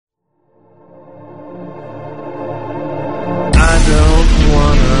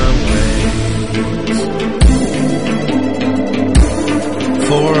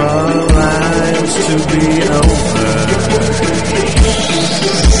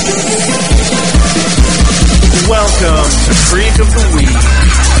Creek of the Week.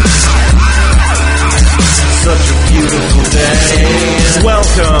 Such a beautiful day.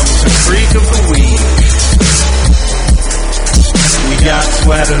 Welcome to Creek of the Week. We got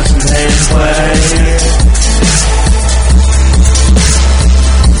sweaters and hand play.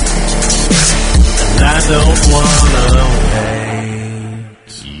 And I don't wanna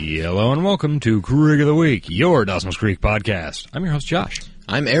wait. Hello and welcome to Creek of the Week, your Dawson's Creek podcast. I'm your host, Josh.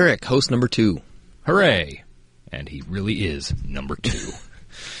 I'm Eric, host number 2. Hooray! And he really is number 2.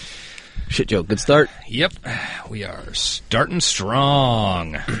 Shit joke, good start. Yep, we are starting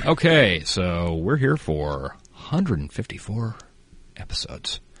strong. Okay, so we're here for 154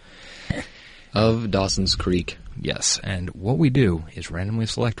 episodes Of Dawson's Creek. Yes, and what we do is randomly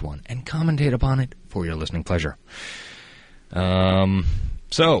select one and commentate upon it for your listening pleasure.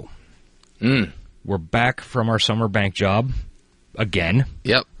 So, we're back from our summer bank job again.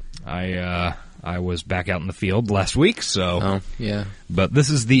 Yep. I was back out in the field last week, so... Oh, yeah. But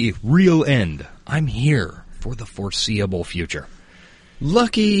this is the real end. I'm here for the foreseeable future.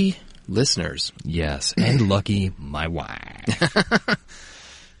 Lucky listeners. Yes, and lucky my wife.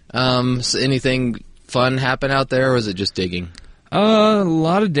 So anything fun happen out there, or was it just digging? A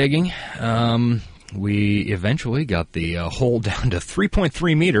lot of digging. We eventually got the hole down to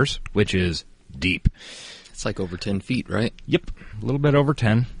 3.3 meters, which is deep. It's like over 10 feet, right? Yep, a little bit over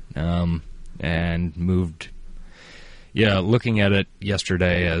 10. And moved. Yeah, looking at it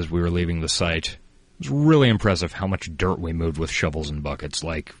yesterday as we were leaving the site, it was really impressive how much dirt we moved with shovels and buckets.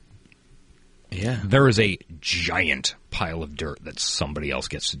 Like, yeah, there is a giant pile of dirt that somebody else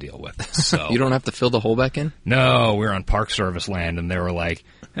gets to deal with. So you don't have to fill the hole back in? No, we're on Park Service land, and they were like,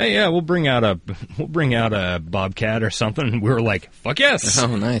 "Hey, yeah, we'll bring out a bobcat or something." And we were like, "Fuck yes!"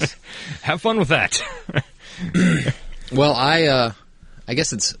 Oh, nice. Have fun with that. Well, I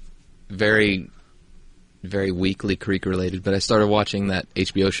guess it's very, very weekly Creek related, but I started watching that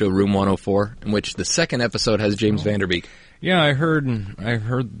HBO show Room 104, in which the second episode has James Van Der Beek. Yeah, I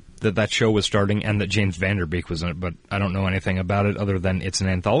heard that show was starting and that James Van Der Beek was in it, but I don't know anything about it other than it's an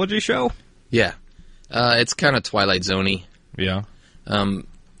anthology show. Yeah, it's kind of Twilight Zone-y. Yeah.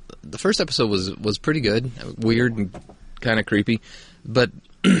 The first episode was pretty good, weird and kind of creepy, but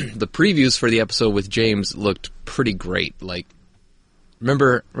the previews for the episode with James looked pretty great. Like,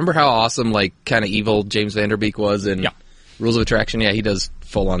 remember how awesome, like, kind of evil James Van Der Beek was in Rules of Attraction? Yeah, he does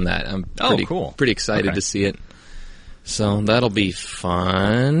full on that. I'm cool. Pretty excited to see it. So that'll be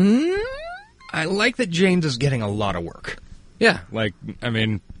fun. I like that James is getting a lot of work. Yeah. Like, I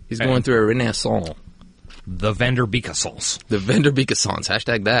mean... He's going through a renaissance. The Van Der Beek-a-sance. The Van Der Beek-a-sance.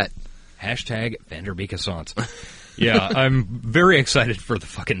 Hashtag that. Hashtag Van Der Beek-a-sance. Yeah, I'm very excited for the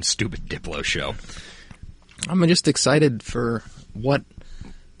fucking stupid Diplo show. I'm just excited for what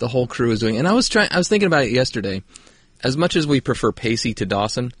the whole crew is doing. And I was thinking about it yesterday. As much as we prefer Pacey to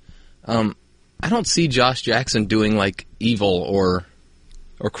Dawson, I don't see Josh Jackson doing like evil or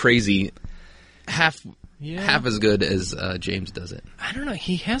crazy half as good as James does it. I don't know.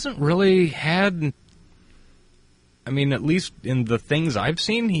 He hasn't really had... I mean, at least in the things I've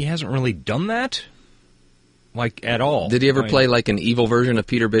seen, he hasn't really done that. Like, at all. Did he ever play like an evil version of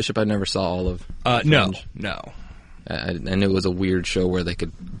Peter Bishop? I never saw all of No. I knew it was a weird show where they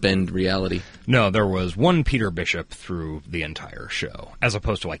could bend reality. No, there was one Peter Bishop through the entire show, as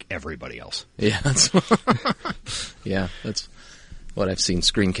opposed to, like, everybody else. Yeah, that's what I've seen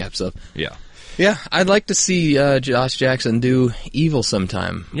screen caps of. Yeah. Yeah, I'd like to see Josh Jackson do evil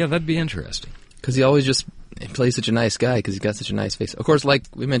sometime. Yeah, that'd be interesting. Because he always just plays such a nice guy, because he's got such a nice face. Of course, like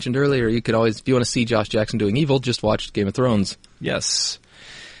we mentioned earlier, you could always, if you want to see Josh Jackson doing evil, just watch Game of Thrones. Yes.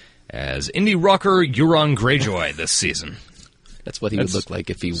 As indie rocker Euron Greyjoy this season. That's what he would look like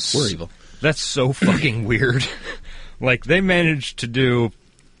if he were evil. That's so fucking weird. Like, they managed to do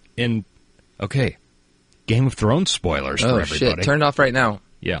in... Okay, Game of Thrones spoilers for everybody. Oh, shit. Turned off right now.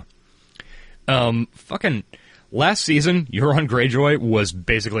 Yeah. Fucking... Last season, Euron Greyjoy was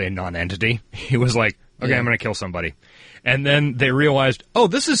basically a non-entity. He was like, okay, I'm going to kill somebody. And then they realized, oh,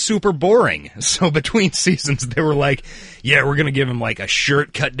 this is super boring. So between seasons, they were like, yeah, we're going to give him like a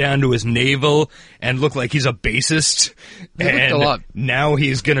shirt cut down to his navel and look like he's a bassist. And looked a lot. Now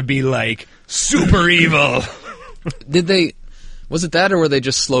he's going to be like super evil. Was it that, or were they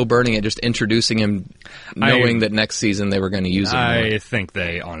just slow burning it, just introducing him, knowing that next season they were going to use him more? I think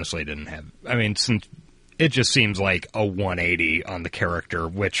they honestly didn't have... I mean, since it just seems like a 180 on the character,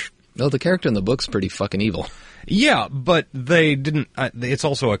 which... No, the character in the book's pretty fucking evil. Yeah, but they didn't... it's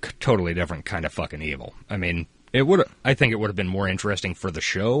also a totally different kind of fucking evil. I mean, I think it would have been more interesting for the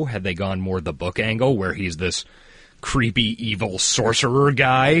show had they gone more the book angle, where he's this creepy, evil sorcerer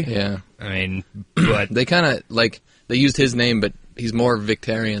guy. Yeah. I mean, but... They kind of, like... They used his name, but he's more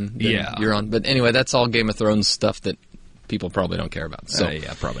Victorian than Yeah. Euron. But anyway, that's all Game of Thrones stuff that people probably don't care about. So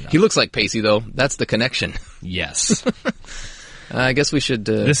yeah, probably not. he looks like Pacey, though. That's the connection. Yes. I guess we should...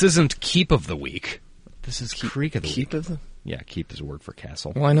 This isn't Keep of the Week. This is Creek of the Keep Week. of the... Yeah, Keep is a word for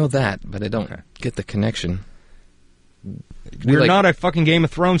castle. Well, I know that, but I don't Okay. get the connection. We're not a fucking Game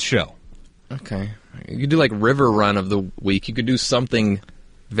of Thrones show. Okay. You could do like River Run of the Week. You could do something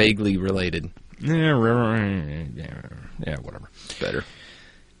vaguely related. Yeah, whatever. It's better.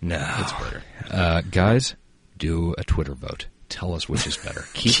 No. It's better. Guys, do a Twitter vote. Tell us which is better.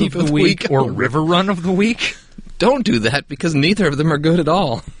 Keep of the Week or or River Run of the Week? Don't do that, because neither of them are good at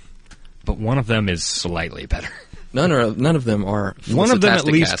all. But one of them is slightly better. None of them are One of them at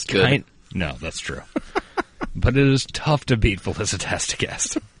least Felicitasticast good. No, that's true. But it is tough to beat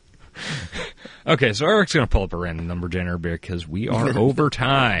Felicitasticast. Okay, so Eric's going to pull up a random number generator because we are over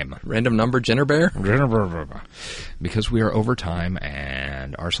time. Random number Jenner Bear? Because we are over time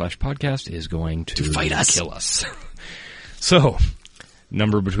and r/podcast is going to fight us. kill us. So,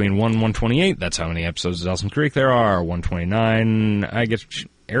 number between 1 and 128, that's how many episodes of Dawson's Creek there are. 129,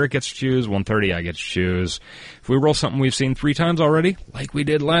 Eric gets to choose. 130, I get to choose. If we roll something we've seen 3 times already, like we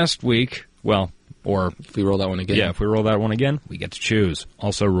did last week, well, or... If we roll that one again. Yeah, if we roll that one again, we get to choose.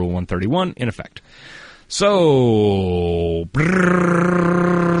 Also, Rule 131 in effect. So...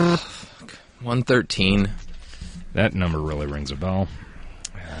 113. That number really rings a bell.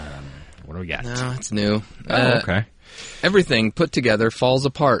 What do we got? No, it's new. Okay. Everything put together falls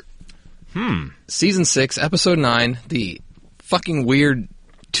apart. Season 6, Episode 9, the fucking weird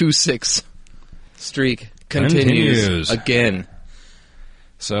 2-6 streak continues again.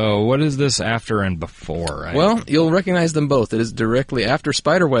 So, what is this after and before? Well, you'll recognize them both. It is directly after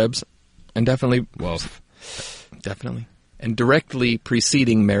Spiderwebs, and definitely, and directly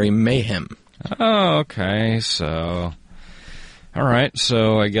preceding Merry Mayhem. Oh, okay. So, all right.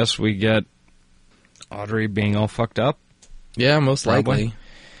 So, I guess we get Audrey being all fucked up. Yeah, most Probably. likely.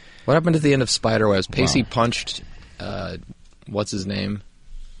 What happened at the end of Spiderwebs? Pacey punched, what's his name?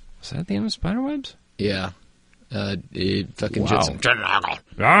 Was that at the end of Spiderwebs? Yeah. Fucking Wow. Jensen.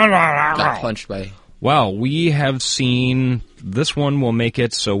 Got punched by... Wow, we have seen... This one will make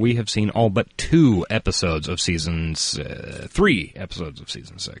it so we have seen all but 2 episodes of seasons... 3 episodes of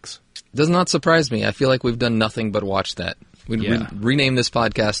season 6. Does not surprise me. I feel like we've done nothing but watch that. We'd rename this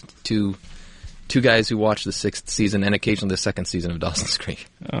podcast to 2 guys who watch the 6th season and occasionally the 2nd season of Dawson's Creek.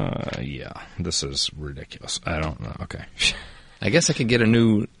 Yeah, this is ridiculous. I don't know. Okay. I guess I could get a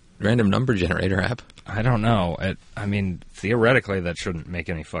new random number generator app. I don't know. I mean, theoretically, that shouldn't make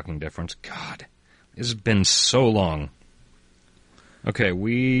any fucking difference. God, this has been so long. Okay,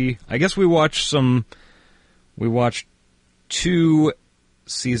 I guess we watched 2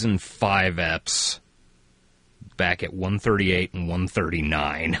 season 5 eps back at 138 and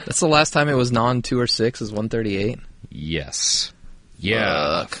 139. That's the last time it was non-2 or 6 is 138? Yes.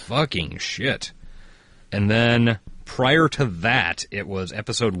 Yeah, fucking shit. And then... Prior to that, it was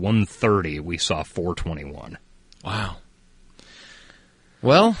episode 130, we saw 421. Wow.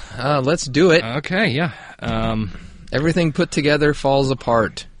 Well, let's do it. Okay, yeah. Everything put together falls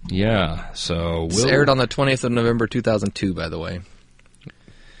apart. Yeah, so It's aired on the 20th of November, 2002, by the way.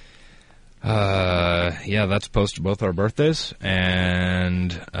 Yeah, that's post to both our birthdays,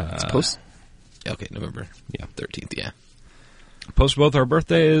 and... It's post... Okay, November. Yeah. 13th, yeah. Post both our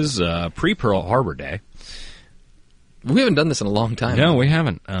birthdays, pre-Pearl Harbor Day. We haven't done this in a long time. No, we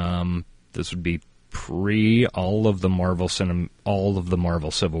haven't. This would be pre all of the Marvel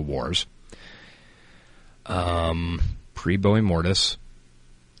Civil Wars. Pre Bowie Mortis.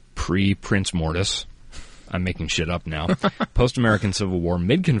 Pre Prince Mortis. I'm making shit up now. Post American Civil War,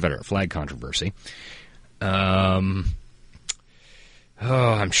 mid Confederate flag controversy. I'm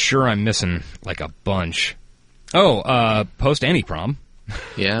sure I'm missing like a bunch. Post Anti-Prom.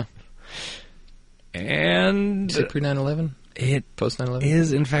 Yeah. And Is it pre 9/11? it Post 9/11?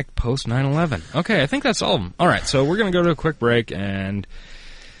 is, in fact, post 9/11. Okay, I think that's all of them. All right, so we're going to go to a quick break and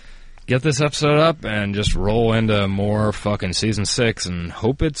get this episode up and just roll into more fucking season 6 and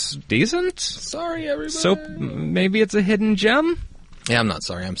hope it's decent. Sorry, everybody. So maybe it's a hidden gem? Yeah, I'm not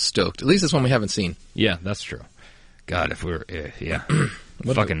sorry. I'm stoked. At least it's one we haven't seen. Yeah, that's true. God, if we were... yeah.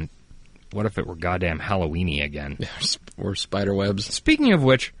 What if it were goddamn Halloween-y again? Or Spiderwebs. Speaking of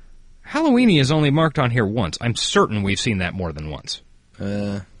which... Halloween is only marked on here once. I'm certain we've seen that more than once.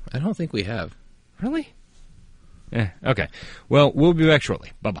 I don't think we have. Really? Okay. Well, we'll be back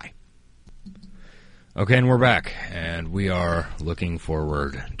shortly. Bye-bye. Okay, and we're back. And we are looking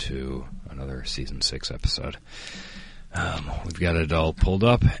forward to another Season 6 episode. We've got it all pulled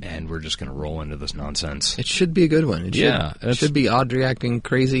up, and we're just going to roll into this nonsense. It should be a good one. It should be Audrey acting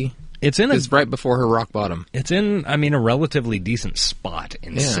crazy. It's right before her rock bottom. It's in, a relatively decent spot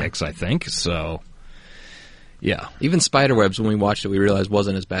in 6, I think. So, yeah. Even Spiderwebs, when we watched it, we realized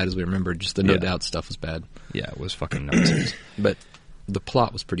wasn't as bad as we remembered. Just the No Doubt stuff was bad. Yeah, it was fucking nonsense. But the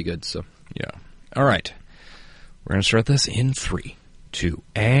plot was pretty good, so. Yeah. All right. We're going to start this in 3, 2,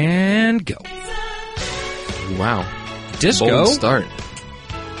 and go. Wow. Disco? Bold start.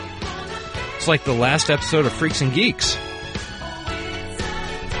 It's like the last episode of Freaks and Geeks.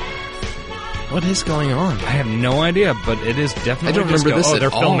 What is going on? I have no idea, but it is definitely I don't remember disco. this they're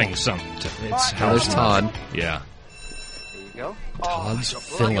at all. filming some. It's There's Todd. Yeah. There you go. Todd's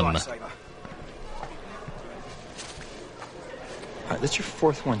film. Alright, that's your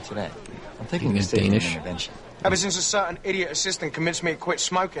 4th one today. I'm thinking He's of taking an Danish. intervention. Ever since a certain idiot assistant convinced me to quit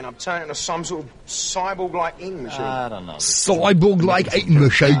smoking, I've turned into some sort of cyborg-like eating machine. I don't know. Cyborg-like eating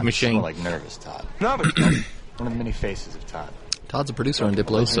machine. More like nervous, Todd. No, but One of the many faces of Todd. Todd's a producer on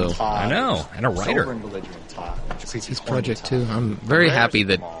Diplo, so I know, and a writer. Sober and belligerent Todd. it's his project too. I'm very happy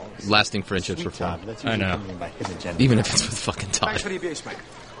that lasting friendships were formed, I know. even if it's with fucking thanks Todd. for the abuse, mate.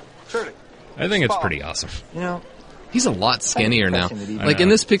 Truly. I think it's pretty awesome. You know, He's a lot skinnier now. I Like in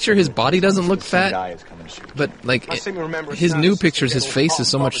this picture, his body doesn't look guy fat, is coming to shoot. but like I seem to remember his it new sounds pictures, his little face Hot is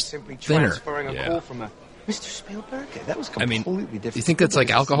so Bob much is simply thinner. transferring a Yeah. call from a Mr. Spielberg, that was I mean, completely different. You think that's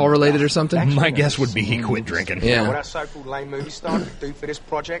like alcohol related or something? My guess would be he quit drinking. What Yeah. that so-called lame movie star could do for this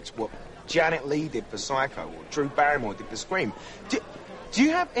project, what Janet Leigh did for Psycho, or Drew Barrymore did for Scream. Do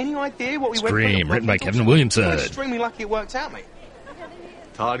you have any idea what we went Scream, through? written by Kevin Williamson. We're extremely lucky it worked out, mate.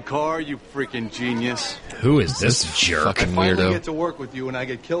 Todd Carr, you freaking genius. Who is this jerk? fucking Finally weirdo. get to work with you and I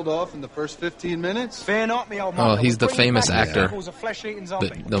get killed off in the first 15 minutes? Fear not, me old Oh, man. he's the We'll bring you famous back actor equals a flesh-eating zombie.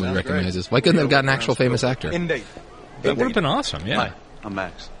 that nobody recognizes. Why couldn't they have got an actual famous actor? Indeed. That would have been awesome, yeah. Hi, I'm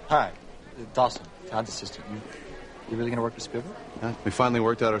Max. Hi, Dawson, Todd's assistant. You really gonna work with Spielberg? Yeah, we finally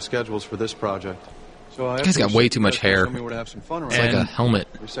worked out our schedules for this project. So He's got way too much hair. Tell me where to have some fun around. It's like a And- helmet.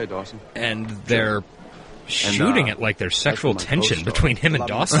 What do you say, Dawson? And they're shooting it like there's sexual that's my tension co-star. between him and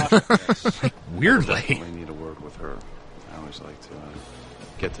Dawson. Weirdly. Definitely need a word with her. I always like to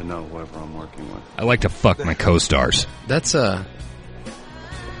get to know whoever I'm working with. I like to fuck my co-stars. That's not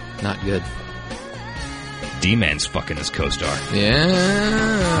good. D-Man's fucking his co-star. Yeah.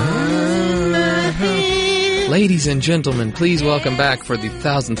 Ladies and gentlemen, please welcome back for the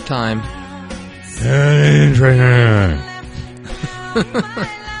 1000th time.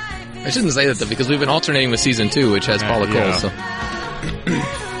 I shouldn't say that though, because we've been alternating with season 2, which has Paula Cole. yeah. So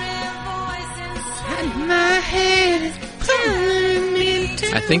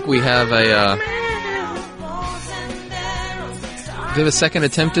I think we have a second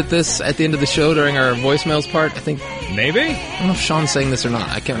attempt at this at the end of the show during our voicemails part. I think Maybe? I don't know if Sean's saying this or not.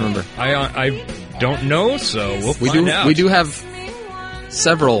 I can't remember. I don't know, so we'll find out. We do have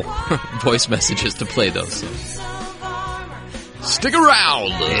several voice messages to play though. So stick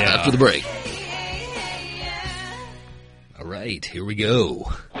around after the break. All right, here we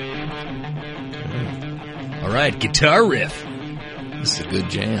go. All right, guitar riff. This is a good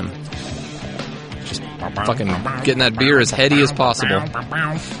jam. Just fucking getting that beer as heady as possible.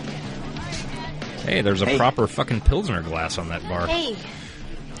 Hey, there's a proper fucking Pilsner glass on that bar. Hey,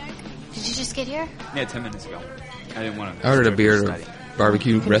 did you just get here? Yeah, 10 minutes ago. I didn't want to. I ordered a beer at a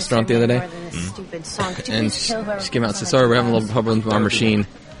barbecue restaurant the other day, Stupid song. Could you and please kill her? she came out and said, "Sorry, we're having a little problem with our machine."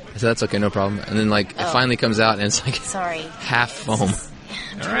 I said, "That's okay, no problem." And then like it finally comes out, and it's like Sorry. half foam.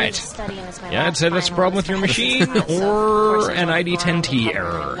 All right. Studying is my Yeah, I'd last say that's a final problem with your assignment. machine So, of or course, I an don't ID10T go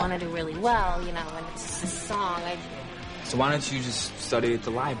error. I want to do really well, you know, and it's a song. So why don't you just study at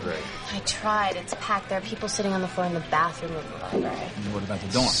the library? I tried. It's packed. There are people sitting on the floor in the bathroom of the library. And what about the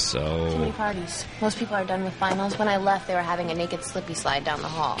dorm? Too many So, parties. Most people are done with finals. When I left, they were having a naked slippy slide down the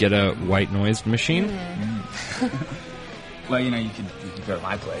hall. get a white noise machine? Well, you could go to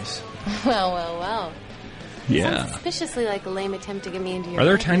my place. Well. Yeah. Suspiciously like a lame attempt to get me into your Are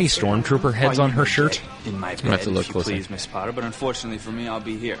there business, tiny you know? stormtrooper heads on her shirt? In my bed, have to look if you closer. please, Miss Potter. But unfortunately for me, I'll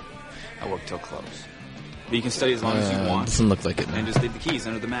be here. I work till close. But you can study as long as you want. Doesn't look like it. And No. just leave the keys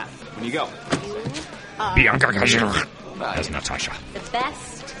under the mat when you go. Bianca Kajir as Natasha. The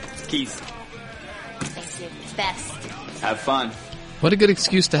best. Keys. Thank you. Best. Have fun. What a good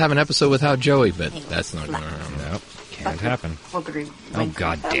excuse to have an episode without Joey, but that's not going to happen. Nope, can't happen. For good reason. Oh,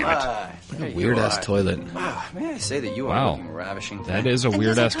 god damn it. Weird ass toilet. May I say that you Wow. are looking ravishing? That is a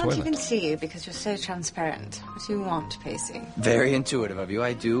weird ass I can't even toilet. see you because you're so transparent. What do you want, Pacey? Very intuitive of you.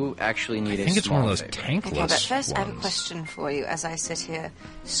 I do actually need I think a it's one of small those favor. Okay, but tankless first I have a ones. question for you as I sit here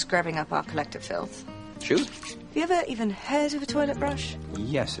scrubbing up our collective filth. Shoot. Have you ever even heard of a toilet brush?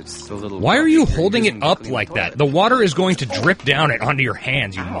 Yes, it's the little... Why are you brush you're holding using it to up clean like the that? toilet. The water is going to drip down it onto your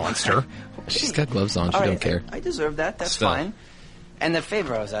hands, you monster. She's got gloves on. She All don't right, care. I deserve that. That's Still. fine. And the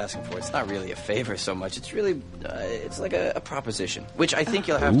favor I was asking for, it's not really a favor so much. It's really, it's like a proposition, which I think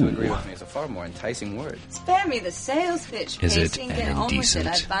you'll have to agree with me is a far more enticing word. Spare me the sales pitch, Is it Pacey, and get an on with it. indecent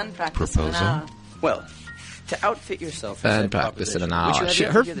I've band practice in an proposal? hour. Well, to outfit yourself for Bad said practice in an proposition, which hour. you have She-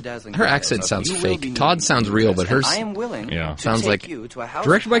 yet her to hear the dazzling her details accent of, sounds you will fake. be Todd needing sounds a real, dress, but hers and I am willing Yeah. to sounds take like- you to a house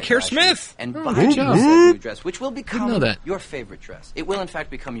Directed by of Kerr fashion Smith. and Oh, buy good you job. said new dress, which will know become that. your favorite dress. It will, in fact,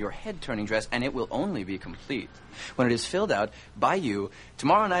 become your head-turning dress, and it will only be complete when it is filled out by you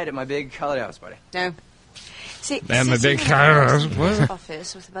tomorrow night at my big holiday house party. No. See, And my sitting big in house. an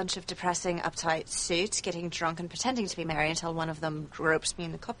office with a bunch of depressing, uptight suits, getting drunk and pretending to be merry until one of them gropes me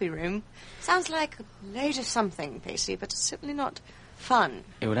in the copy room, sounds like a load of something, Pacey, but it's certainly not fun.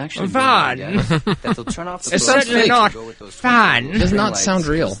 It would actually Fun. be that they'll turn off the It's clothes certainly and not go with those fun. twinkle Does not lights sound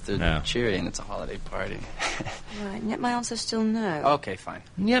real. because they're No. cheery and it's a holiday party. Right, and yet my answer's still no. Okay, fine.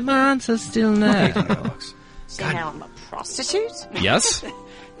 Yeah, my answer's still no. $800. So now I'm a prostitute? Yes?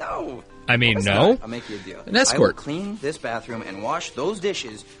 No. I mean, Of course no. not. I'll make you a deal. An I will escort. clean this bathroom and wash those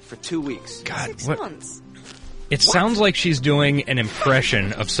dishes for 2 weeks. God, 6 what? months. It sounds like she's doing an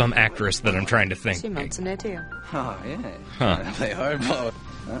impression of some actress that I'm trying to 2 think. months and no deal. Oh, yeah. Huh. Play hardball.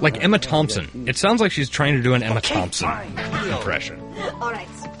 Like Emma Thompson. It sounds like she's trying to do an Emma Thompson impression. All right.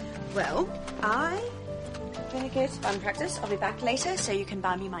 Well, I'm going to go to band practice. I'll be back later so you can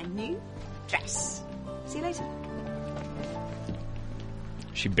buy me my new dress. See you later.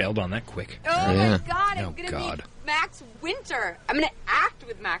 She bailed on that quick. Oh Yeah. my god, I'm Oh, gonna God. meet Max Winter. I'm gonna act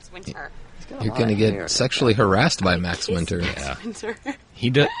with Max Winter. You're going to get sexually harassed by Max Winter. Yeah. Winter.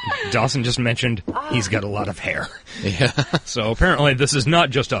 Dawson just mentioned he's got a lot of hair. Yeah. So apparently this is not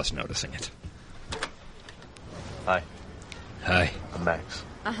just us noticing it. Hi, Hi. I'm Max.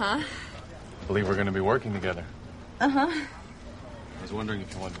 Uh-huh. I believe we're going to be working together. Uh-huh. I was wondering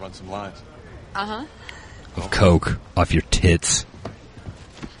if you wanted to run some lines. Uh-huh. Of coke off your tits.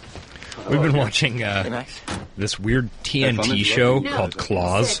 We've been watching Max? this weird Have fun TNT if you show want to. called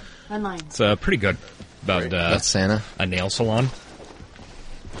Claws. Run lines. It's pretty good. About That's Santa. a nail salon.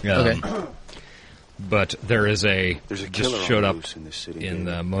 Okay. But there is There's a just killer showed on up loose in this city. in Dave.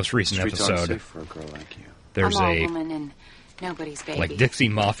 the most recent Streets aren't episode. safe for a girl like you. There's I'm all a woman and nobody's baby. like Dixie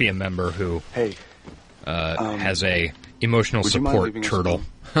Mafia member who Hey, has a emotional would you mind support leaving us turtle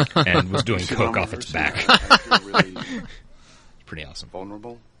alone? and was doing Sit coke down off its rehearsing. back. I feel really Pretty awesome.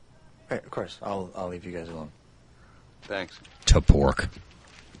 vulnerable. Hey, of course. I'll leave you guys alone. Thanks. To pork.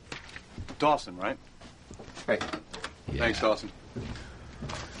 Dawson, right? Right. Yeah. Thanks, Dawson.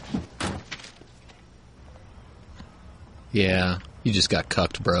 Yeah. You just got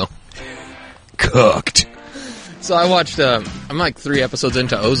cucked, bro. Cooked. So I watched, I'm like 3 episodes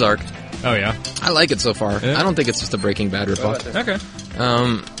into Ozark. Oh yeah. I like it so far. Yeah. I don't think it's just a Breaking Bad ripoff. Okay.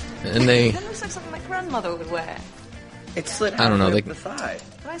 And they, That looks like something my grandmother would wear. It's slit I don't know, halfway they- up the thigh.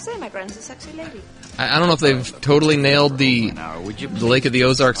 When I say my grand's a sexy lady. I don't know if they've totally nailed the Lake of the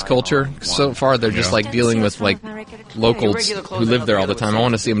Ozarks culture. So far, they're just Yeah. like dealing with like locals who live there all the time. I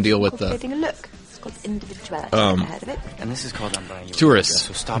want to see them deal with the Cultivating a look. It's called individuality. Um, Ever heard of it? And this is called I'm buying you a tourists. dress,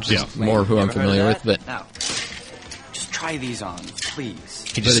 so stop Which is complaining. more who I'm Ever heard of familiar that? with, but Now, just try these on, please.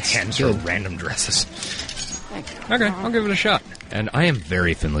 He But just it's hands her good. random dresses. Thank you. Okay, I'll give it a shot. And I am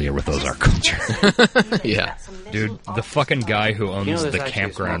very familiar with Ozark culture. yeah. Dude, the fucking guy who You know, owns there's the actually a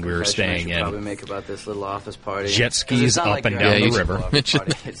campground small we were confession I staying should probably in. make about this little office party. Jet 'Cause skis it's not up like and you're down having the a river. office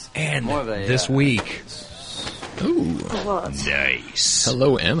party. It's And more of a, this week. Ooh. What? Nice.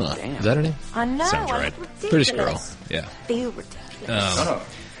 Hello, Emma. Is that her name? I know. Sounds I right. look ridiculous. British girl. Yeah. Feel ridiculous. No,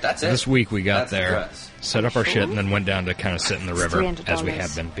 that's it. This week we got That's the there, dress. set up our shit, and then went down to kind of sit in the river, $300. as we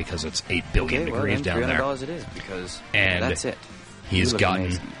have been, because it's 8 billion Okay, well, degrees then down there. $300 it is, because And that's it. He's You look gotten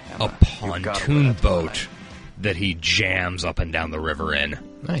amazing, a Emma. You've got to pontoon wear that boat that he jams up and down the river in.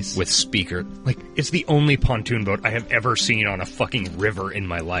 Nice. With speaker. Like, it's the only pontoon boat I have ever seen on a fucking river in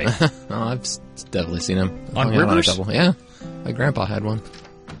my life. Oh, I've definitely seen him. On Hung out rivers? a couple. Yeah. My grandpa had one.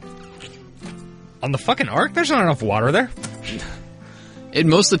 On the fucking Ark? There's not enough water there. It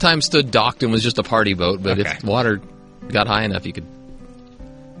most of the time stood docked and was just a party boat, but Okay. if water got high enough, you could.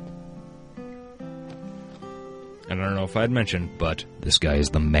 And I don't know if I had mentioned, but this guy is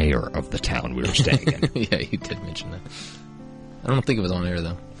the mayor of the town we were staying in. Yeah, you did mention that. I don't think it was on air,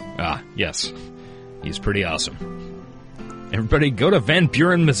 though. Ah, yes. He's pretty awesome. Everybody go to Van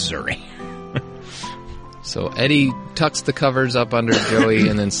Buren, Missouri. So Eddie tucks the covers up under Joey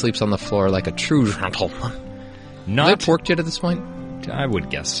and then sleeps on the floor like a true gentleman. Is Not that pork tit at this point? I would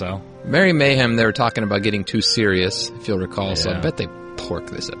guess so. Mary Mayhem, they were talking about getting too serious, if you'll recall, so I Yeah. bet they pork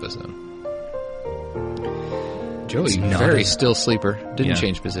this episode. Joey, It's not very as- still sleeper. Didn't Yeah.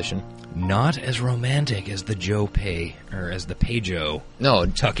 change position. Not as romantic as the Joe Pay, or as the Pay Joe. No,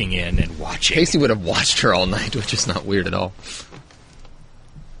 tucking in and watching. Pacey would have watched her all night, which is not weird at all.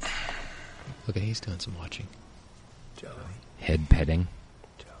 Look, he's doing some watching. Head petting.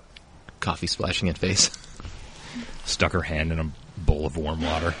 Coffee splashing in face. Stuck her hand in a bowl of warm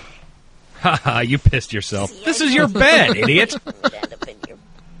water. Haha, you pissed yourself. This is your bed, idiot.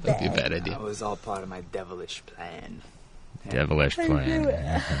 That'd be a bad idea. That was all part of my devilish plan. Devilish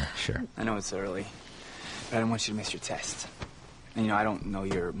plan. Sure. I know it's early, but I don't want you to miss your test. And, I don't know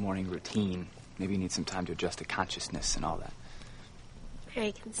your morning routine. Maybe you need some time to adjust to consciousness and all that.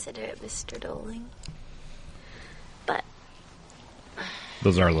 Very considerate, Mr. Doling. But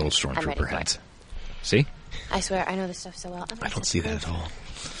Those are little I'm ready stormtrooper for hats. See? I swear, I know this stuff so well. I don't see that at all.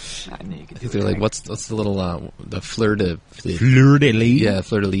 I knew you could I think they're like, what's the little, the fleur de... Fleur-de-lis? Yeah,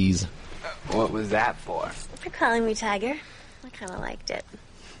 fleur de lis. What was that for? For calling me Tiger. I kind of liked it.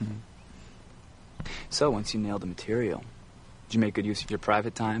 So, once you nailed the material, did you make good use of your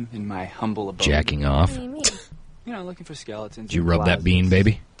private time in my humble abode? Jacking off. What do you mean? Looking for skeletons. Did you in rub that closets, bean,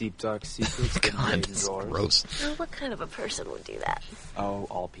 baby? Deep, dark secrets. God, that's gross. Well, what kind of a person would do that? Oh,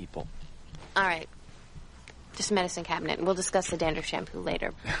 all people. All right. Just a medicine cabinet, and we'll discuss the dandruff shampoo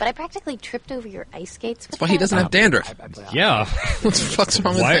later. But I practically tripped over your ice skates. That's why he doesn't have dandruff. Yeah. What the fuck's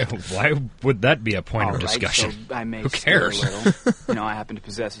wrong with that? Why would that be a point All of right, discussion? so I may Who steal cares? a little. I happen to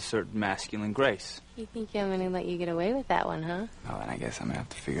possess a certain masculine grace. You think I'm going to let you get away with that one, huh? Oh, and I guess I'm going to have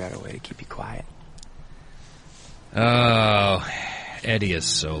to figure out a way to keep you quiet. Oh, Eddie is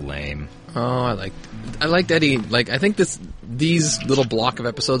so lame. Oh, I liked Eddie. Like, I think these little block of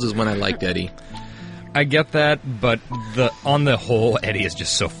episodes is when I liked Eddie. I get that, but on the whole, Eddie is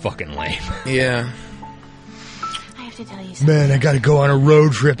just so fucking lame. Yeah. I have to tell you something. Man, I gotta go on a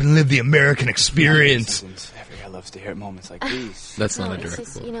road trip and live the American experience. Every guy loves to hear moments like these. That's No, not a it's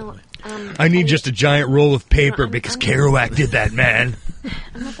direct just, I need just a giant roll of paper because Kerouac did that, man.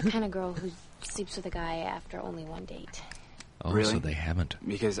 I'm not the kind of girl who sleeps with a guy after only one date. Oh, Really? so they haven't.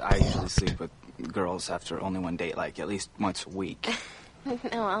 Because I usually sleep with girls after only one date, like at least once a week.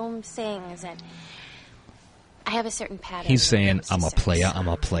 No, all I'm saying is that I have a certain pattern. He's saying, It's I'm a just player, I'm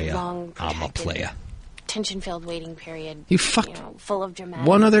a player, long, I'm a protracted, player. tension-filled waiting period. You fucked full of dramatic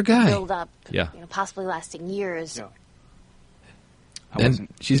one other guy. build up. Yeah. Possibly lasting years. I And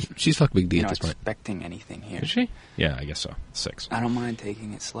wasn't, she's fucked Big D at this point. expecting anything here. Is she? Yeah, I guess so. 6. I don't mind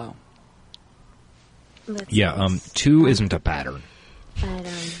taking it slow. Yeah, 2 isn't a pattern. But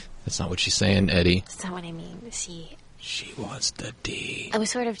That's not what she's saying, Eddie. that's not what I mean. See, She wants the D. I was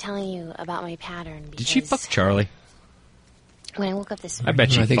sort of telling you about my pattern. Because Did she fuck Charlie? when I woke up this I morning,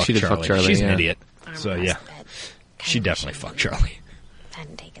 bet she I think fucked she did fuck Charlie. Charlie, She's yeah. an idiot. arm So, across yeah. the bed, She kind of definitely wishing fucked Charlie. I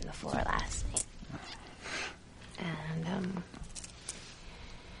hadn't taken the floor last night. And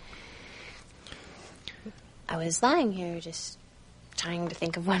I was lying here just trying to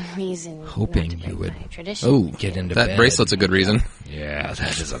think of one reason Hoping not to you break would my tradition. Oh, get into that bed. bracelet's a good reason. Yeah,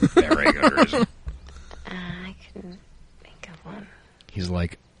 that is a very good reason. I couldn't think of one. He's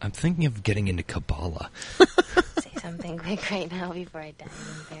like, I'm thinking of getting into Kabbalah. Say something quick right now before I die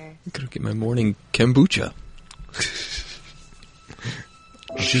in there. I'm gonna get my morning kombucha.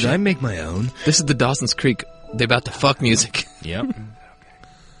 Should I make my own? This is the Dawson's Creek They About to Fuck music. Yep.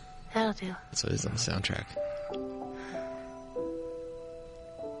 That'll do. That's what it is on the soundtrack.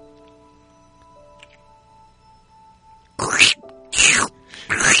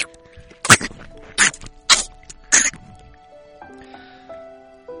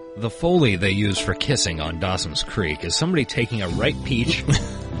 The Foley they use for kissing on Dawson's Creek is somebody taking a ripe peach,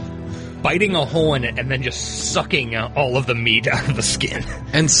 biting a hole in it, and then just sucking all of the meat out of the skin.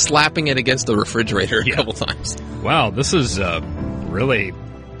 And slapping it against the refrigerator a couple times. Wow, this is a really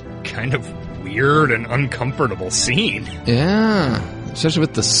kind of weird and uncomfortable scene. Yeah. Especially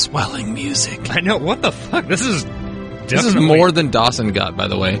with the swelling music. I know, what the fuck? This is definitely... This is more than Dawson got, by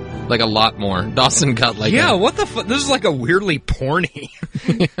the way. Like, a lot more. Dawson got like Yeah, what the fuck? This is like a weirdly porny.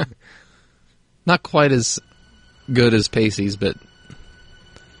 Yeah. Not quite as good as Pacey's, but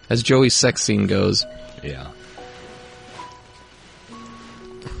as Joey's sex scene goes. Yeah.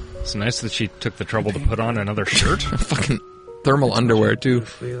 It's nice that she took the trouble to put on another shirt. Fucking thermal underwear, too.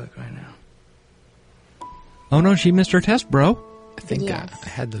 You look right now. Oh no, she missed her test, bro. I think Yes. I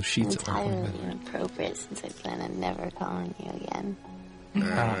had those sheets at one Entirely point. inappropriate since I plan on never calling you again.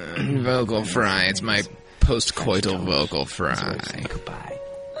 Vocal fry. It's my post-coital vocal fry. Goodbye.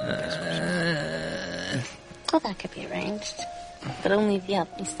 Well, that could be arranged. But only if you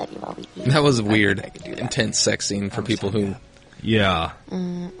help me study while we eat. That was a weird, intense sex scene for people who... Yeah.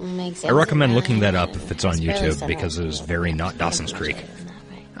 My exams I recommend are looking that nine. up if it's on It's fairly YouTube settled. because it is very not Dawson's Creek.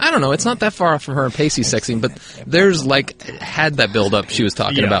 I don't know, it's not that far off from her and Pacey's sex scene, but there's, had that build-up she was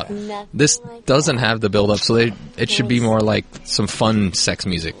talking Yeah. about. This doesn't have the build-up, so it should be more like some fun sex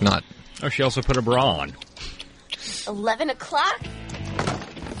music, not... Oh, she also put a bra on. 11 o'clock?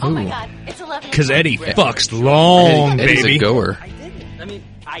 Oh my Ooh. god, it's 11 Because o'clock. Eddie fucks long, Eddie's baby. a goer. I mean,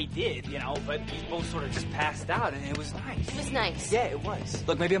 I did, but we both sort of just passed out, and it was nice. It was nice. Yeah, it was.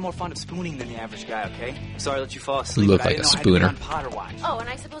 Look, maybe I'm more fond of spooning than the average guy, okay? Sorry to let you fall asleep. look but I like didn't a know I had to be spooner. on Potter watch. Oh, and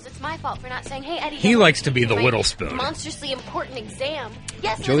I suppose it's my fault for not saying, hey, Eddie... He don't likes to be the my little spoon. Monstrously important exam.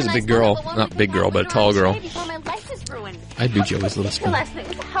 Yes, Joey's a big girl. Not big girl, but a tall girl. Before my life is ruined. I'd be Joey's little Your spoon. last name.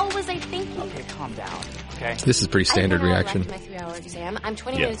 What the hell was I thinking? Okay, calm down, okay? This is pretty standard I have 1 hour reaction. left to my 3-hour exam. I'm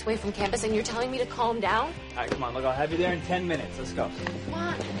 20 Yeah. minutes away from campus, and you're telling me to calm down? All right, come on, look, I'll have you there in 10 minutes. Let's go. Come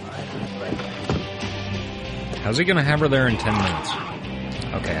on. How's he going to have her there in 10 minutes?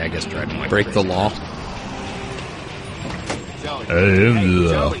 Okay, I guess driving like Break the law.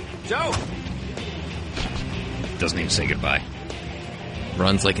 Joey! Joe! Doesn't even say goodbye.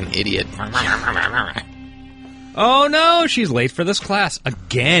 Runs like an idiot. Oh no, she's late for this class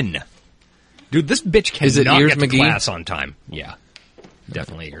again. Dude, this bitch Is it cannot Ears get to McGee? class on time. Yeah,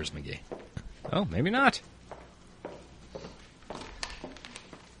 definitely Ears McGee. Oh, maybe not.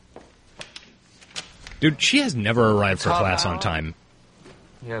 Dude, she has never arrived for class on time.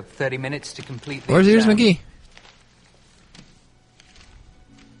 You have 30 minutes to complete the Where's Ears exam. McGee?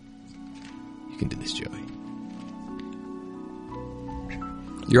 You can do this, Joey.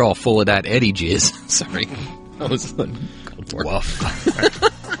 You're all full of that Eddie jizz. Sorry. That was called for. Woof.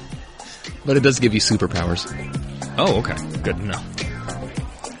 But it does give you superpowers. Oh, okay. Good to know.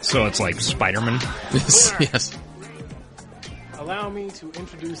 So it's like Spider-Man? Yes. Allow me to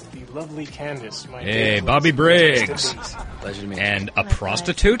introduce the lovely Candace. My Hey, date Bobby was Briggs. Mr. Pleasure to meet you. And a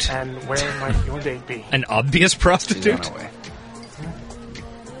prostitute? And where might your date be? An obvious prostitute? She's on her way.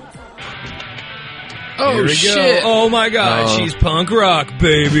 Oh, Here we shit. Go. Oh my god, Oh. she's punk rock,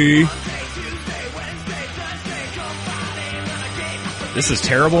 baby. This is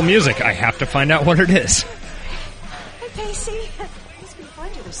terrible music. I have to find out what it is. Hey, Pacey. It's been fun.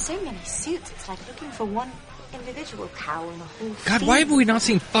 There's so many suits. It's like looking for one individual cow in the whole God, why have we not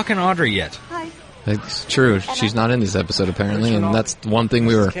seen fucking Audrey yet? Hi. That's true. She's not in this episode, apparently, and that's one thing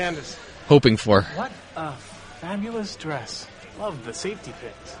we were Candace. hoping for. What a fabulous dress. Love the safety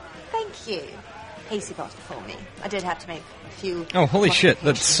pins. Thank you. Pacey got it for me. I did have to make a few... Oh, holy shit.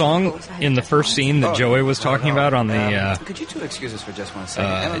 That song in the first scene that Joey was talking about on the Could you two excuse us for just 1 second?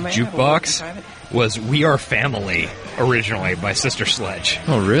 Emma, may I have a word in jukebox private? was We Are Family, originally, by Sister Sledge.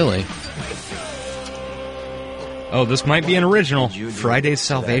 Oh, really? Oh, this might be an original. You do Friday's that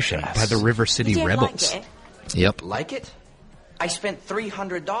Salvation fast. by the River City You didn't Rebels. like it? Yep. Like it? I spent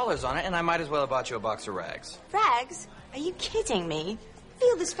 $300 on it, and I might as well have bought you a box of rags. Rags? Are you kidding me?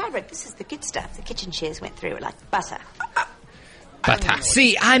 Feel this fabric. This is the good stuff. The kitchen shears went through it like butter.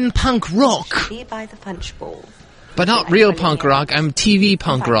 See, I'm punk rock. Be by the punch bowl. But not real punk rock. I'm TV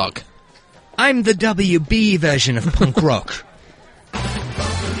punk rock. I'm the WB version of punk rock.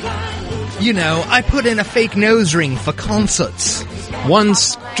 You know, I put in a fake nose ring for concerts. One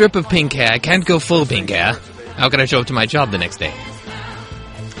strip of pink hair. Can't go full pink hair. How can I show up to my job the next day?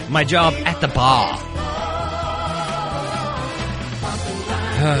 My job at the bar.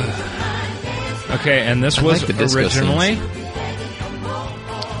 Okay, and this I was like the disco originally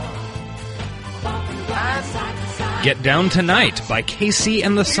Get Down Tonight by Casey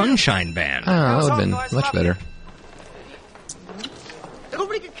and the Sunshine Band. Oh, that would have been much better. They got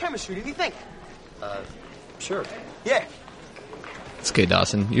really good chemistry, did you think? Sure. Yeah. It's okay,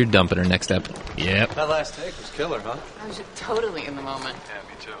 Dawson. You're dumping her next step. Yep. That last take was killer, huh? I was totally in the moment. Yeah,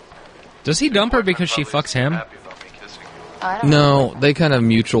 me too. Does he dump her because she fucks him? Happy about me kissing you. I don't know. No, they kind of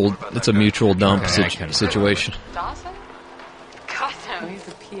mutual. It's a mutual dump Okay, I can- situation. Dawson? God, no, he's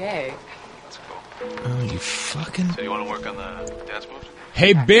a PA. That's cool. Oh, you fucking. So you want to work on the dance moves?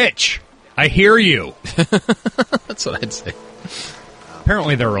 Hey, bitch! I hear you! That's what I'd say.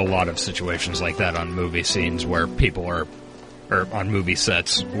 Apparently there are a lot of situations like that on movie scenes where people are... or on movie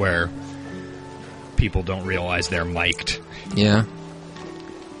sets where people don't realize they're mic'd. Yeah.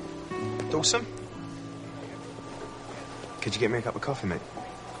 Dawson? Could you get me a cup of coffee, mate?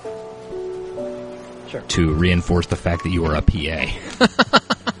 To reinforce the fact that you are a PA.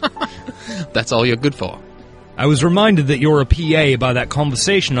 That's all you're good for. I was reminded that you're a PA by that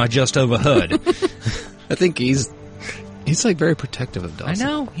conversation I just overheard. I think he's He's like very protective of Dawson. I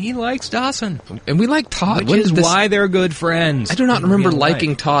know. He likes Dawson. And we like Todd. Which is why they're good friends. I do not in remember real liking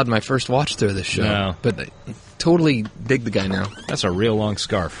life. Todd my first watch through this show. No. But I totally dig the guy now. That's a real long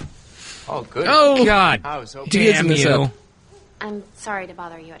scarf. Oh, good. Oh, God. I was hoping. Damn this you. up. I'm sorry to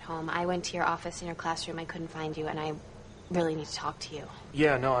bother you at home. I went to your office in your classroom. I couldn't find you, and I really need to talk to you.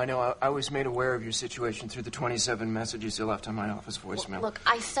 Yeah, no, I know. I was made aware of your situation through the 27 messages you left on my office voicemail. Look,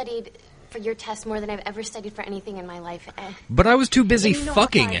 I studied for your test more than I've ever studied for anything in my life. But I was too busy You know,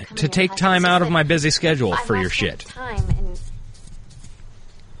 fucking I'm it coming to in take class. time It's out just of that my busy schedule I for your lost shit. Time and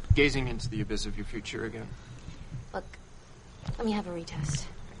Gazing into the abyss of your future again. look, let me have a retest.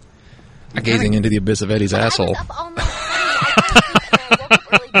 Gazing into the abyss of Eddie's asshole. I was up all night studying. I fell asleep, and then I woke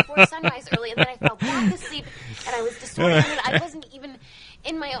up early before sunrise early, and then I fell back asleep, and I was disoriented. I wasn't even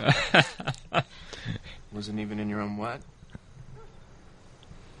in my own... Wasn't even in your own what?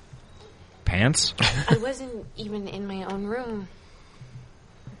 Pants? I wasn't even in my own room.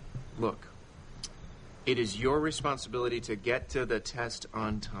 Look, it is your responsibility to get to the test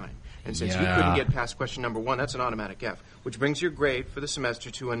on time. And since you Yeah. couldn't get past question number 1, that's an automatic F, which brings your grade for the semester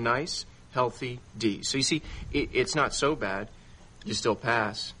to a nice, healthy D. So you see, it's not so bad. You still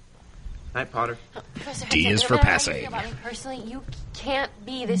pass. Night, Potter. Professor D Hudson, is no for matter how you passing. feel about me personally, you can't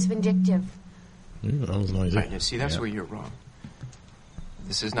be this vindictive. That was noisy. Right, now, see, that's where you're wrong.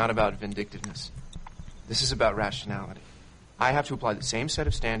 This is not about vindictiveness. This is about rationality. I have to apply the same set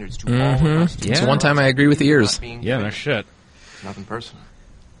of standards to all of us. Yeah. It's one time I agree with the ears. Not being Yeah, no fair. shit. It's nothing personal.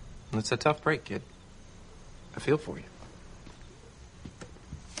 And it's a tough break, kid. I feel for you.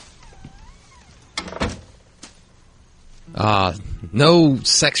 No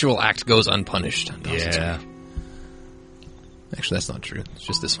sexual act goes unpunished. Yeah. Actually, that's not true. It's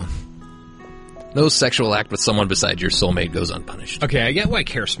just this one. No sexual act with someone besides your soulmate goes unpunished. Okay, I get why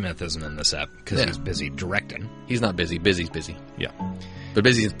Kerr Smith isn't in this ep, because Yeah. he's busy directing. He's not busy. Busy's busy. Yeah. But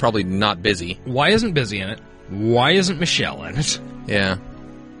Busy's probably not busy. Why isn't Busy in it? Why isn't Michelle in it? Yeah.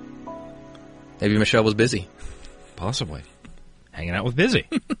 Maybe Michelle was busy. Possibly. Hanging out with Busy.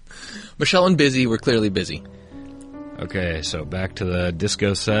 Michelle and Busy were clearly busy. Okay, so back to the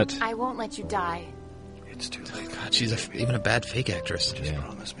disco set. I won't let you die. It's too late. God, she's even a bad fake actress. Just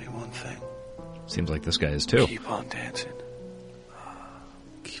promise me one thing. Seems like this guy is too. Keep on dancing.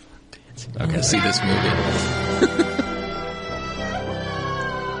 I'm gonna see this movie.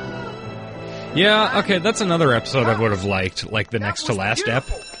 Yeah, okay, that's another episode I would have liked, like the next to last ep,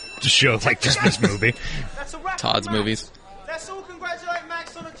 to show like just this movie. That's a wrap. Todd's movies. Let's all congratulate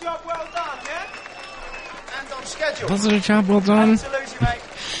Max on a job well done, yeah? And on schedule. Was it a job well done? To lose you, mate.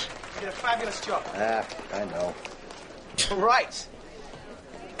 You did a fabulous job. I know. All right.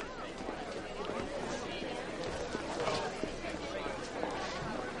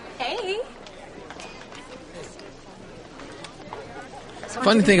 Hey.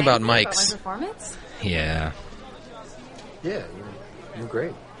 Funny thing about Mike's. My performance? Yeah. Yeah, you're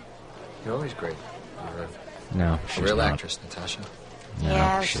great. You're always great. You're No, a she's real not. actress, Natasha. No,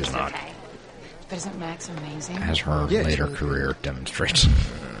 Yeah, she's she's not. okay. But isn't Max amazing? As her Yeah, later she's- career demonstrates.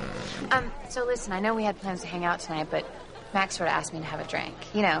 So listen, I know we had plans to hang out tonight, but Max sort of asked me to have a drink.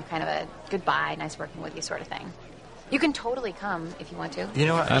 You know, kind of a goodbye, nice working with you sort of thing. You can totally come if you want to. You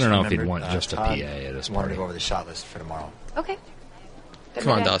know what? I don't know if he'd remembered, want just a Todd PA at his wanted party. to go over the shot list for tomorrow. Okay. But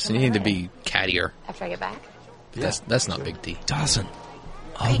Come on, maybe I Dawson. can You need to come be cattier. after I get back. That's not Big D. Dawson,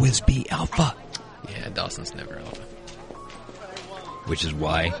 always be alpha. Yeah, Dawson's never alpha. Which is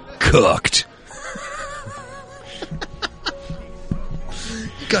why cooked.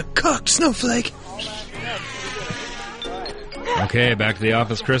 Got cooked, Snowflake. Okay, back to the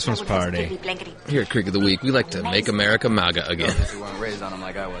office Christmas party. Here at Creek of the Week, we like to make America MAGA again. You weren't raised on them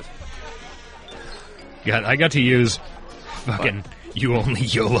like I was. I got to use fucking you only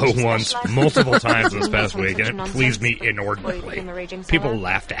YOLO once multiple times this past week, and it pleased me inordinately. People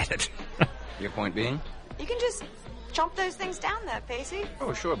laughed at it. Your point being? You can just chomp those things down there, Pacey.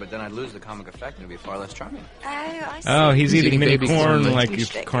 Oh, sure, but then I'd lose the comic effect and it'd be far less charming. I see. Oh, he's eating mini baby corn corn like like he's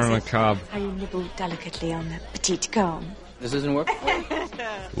steak, corn is on a it? cob. How you nibble delicately on the petite corn. This isn't working?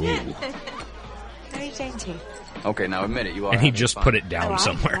 Very dainty. Okay, now admit it, you are And he having just fun. put it down Oh,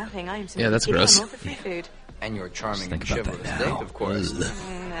 somewhere. Nothing. I am Yeah, that's simply gross. giving them all for free food. And you're charming and Think about chivalrous, that Dave, now. of course.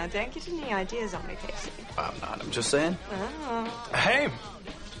 Now, don't get any ideas on me, Pacey. I'm not, I'm just saying. Hey,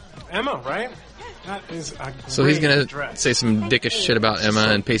 Emma, right? That is a So he's great gonna dress. say some dickish shit about Emma,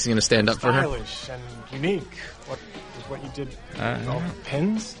 and Pacey's gonna stand up for her. Stylish and unique. What you did? All the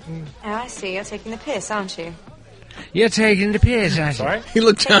pins? Oh, I see. You're taking the piss, aren't you? You're taking the piss, aren't you? Sorry? He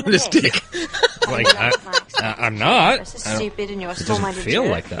looked down at his dick. Like, I'm not. You're so stupid and you're a It doesn't small-minded feel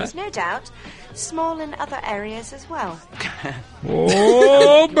jerk. like that. There's no doubt. Small in other areas as well.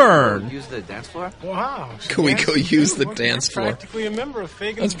 Oh, burn. Use the dance floor? Wow. Can we go use the dance floor? Practically a member of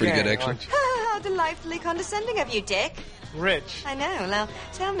Fagan's That's pretty good, gang, actually. aren't you? How delightfully condescending of you, Dick. Rich. I know. Now,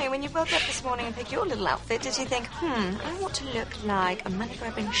 tell me, when you woke up this morning and picked your little outfit, did you think, I want to look like a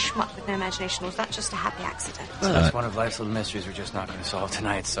money-grabbing schmuck with no imagination, or was that just a happy accident? Well, that's one of life's little mysteries we're just not going to solve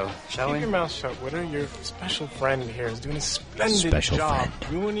tonight, so shall Keep we? your mouth shut, Witter. Your special friend here is doing a splendid Special job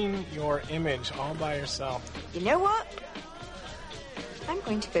friend. ruining your image all by yourself. You know what? I'm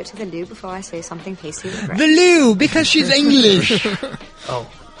going to go to the loo before I say something hasty. The loo, because she's English.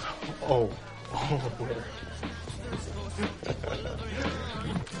 Oh, Witter.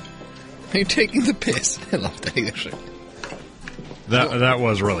 Are you taking the piss? I love that actually. That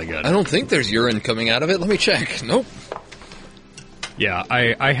was really good. I don't think there's urine coming out of it. Let me check. Nope. Yeah,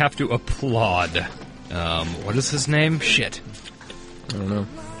 I have to applaud. What is his name? Shit. I don't know.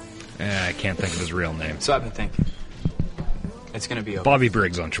 I can't think of his real name. So I've been thinking. It's going to be okay. Bobby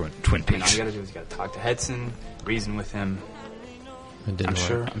Briggs on Twin I mean, all Peaks. you got to do is you got to talk to Hedson, reason with him. It didn't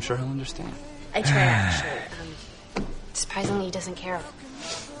work. I'm sure he'll understand. I tried, actually. Surprisingly, he doesn't care.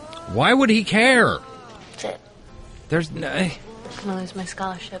 Why would he care? That's it. There's no... I'm gonna lose my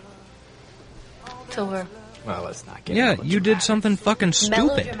scholarship. Till we're Well, let's not get Yeah, into you did something fucking stupid.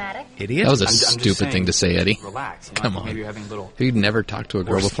 melodramatic. Idiot. That was a I'm just stupid saying, thing to say, Eddie. Relax. You know, Come I think on. Maybe you're having a little Have you never talked to a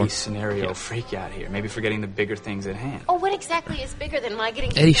girl before? worst-case scenario freak out here. Maybe forgetting the bigger things at hand. Oh, what exactly is bigger than my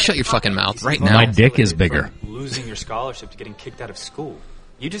getting... Eddie, shut your fucking mouth right My now. dick is bigger. From losing your scholarship to getting kicked out of school.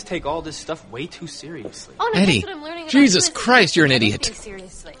 You just take all this stuff way too seriously. Oh, no, Eddie, that's what I'm learning about Jesus you is Christ, you're an everything idiot.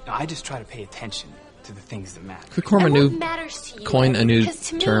 Seriously. No, I just try to pay attention to the things that matter. Could coin a And new, what matters to you? coin a new Because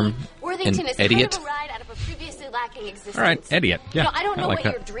to me, term, Worthington an is idiot. kind of a ride out of a previously lacking existence. All right, idiot. Yeah, You know, I don't know like what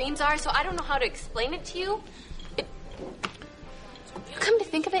that. your dreams are, so I don't know how to explain it to you. Come to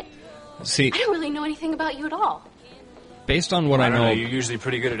think of it, See, I don't really know anything about you at all. based on what I don't know... You're usually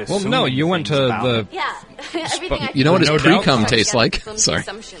pretty good at Well, assuming no, you went things to about the... me. Yeah, everything I You know what his No doubt. pre-cum tastes like? Sorry.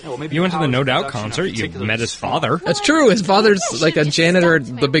 Well, maybe You went to the Powers No Doubt production concert. of You particular met his small. father. That's true. His father's like a janitor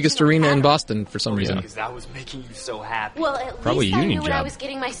at the biggest arena in Boston for some reason. Because that was making you so happy. Well, at Probably least a I union knew what I job. was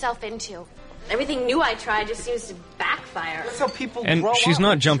getting myself into. Everything new I tried just seems to backfire. That's how people And grow she's up,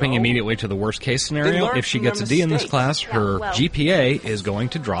 not jumping Joe. immediately to the worst case They scenario. learn If she from their gets a D in this mistakes. class, her Yeah, well, GPA is going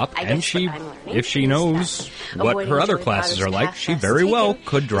to drop, I and guess she, what I'm learning if she is knows that what avoiding her other Joey classes Potter's are like, path she less very well taken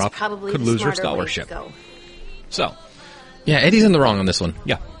could is drop, probably could the lose her smarter way to scholarship. go. So, Yeah, Eddie's in the wrong on this one.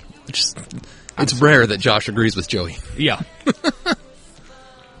 yeah, It's rare that Josh agrees with Joey. yeah, Because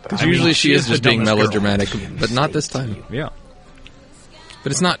I mean, usually she is the just being dumbest girl. melodramatic, but not this time. yeah.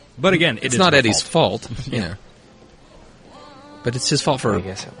 But it's not. But again, It's is not her Eddie's fault, you know. But it's his fault for I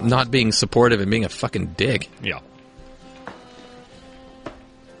guess it was. not being supportive and being a fucking dick. Yeah.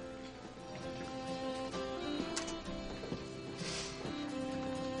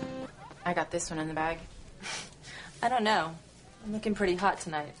 I got this one in the bag. I don't know. I'm looking pretty hot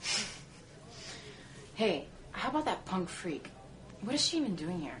tonight. Hey, how about that punk freak? What is she even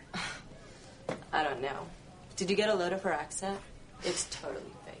doing here? I don't know. Did you get a load of her accent? It's totally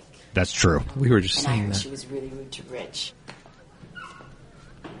fake. That's true. We were just And I saying heard that. she was really rude to Rich.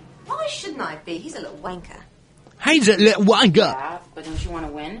 Why shouldn't I be? He's a little wanker. He's a little wanker. Yeah, but don't you want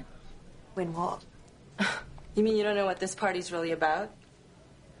to win? Win what? You mean you don't know what this party's really about?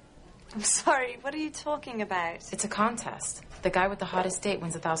 I'm sorry, what are you talking about? It's a contest. The guy with the hottest date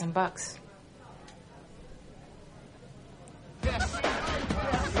wins $1,000.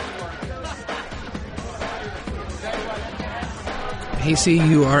 Pacey,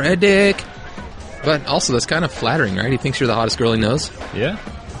 you are a dick. But also, that's kind of flattering, right? He thinks you're the hottest girl he knows. Yeah.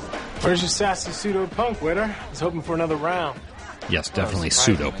 Where's your sassy pseudo-punk, Witter? I was hoping for another round. Yes, definitely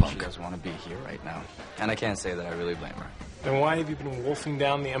Surprisingly, pseudo-punk. She doesn't want to be here right now. And I can't say that I really blame her. Then why have you been wolfing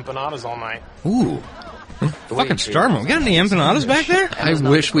down the empanadas all night? Ooh. The way Fucking you treat starving. her We got any empanadas back there? And I there's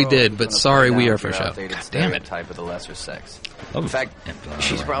nothing wish we wrong did, with but putting a sorry, foot we down are for for your show. outdated God damn it. stereotype of the lesser sex. Love In fact, empanadas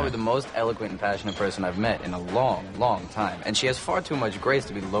she's right probably now. the most eloquent and passionate person I've met in a long, long time. And she has far too much grace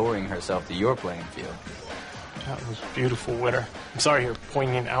to be lowering herself to your playing field. That was beautiful, Witter. I'm sorry your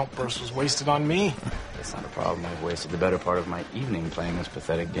poignant outburst was wasted on me. That's not a problem. I've wasted the better part of my evening playing this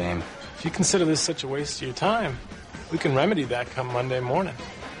pathetic game. If you consider this such a waste of your time, we can remedy that come Monday morning.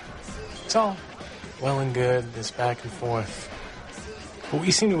 It's all well and good, this back and forth. But what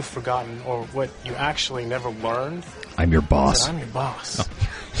you seem to have forgotten, or what you actually never learned, I'm your is boss. that I'm your boss.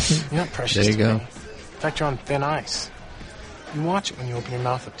 You're not precious There you to go. me. In fact, you're on thin ice. You watch it when you open your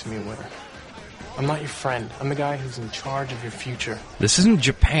mouth up to me, Witter. I'm not your friend. I'm the guy who's in charge of your future. This isn't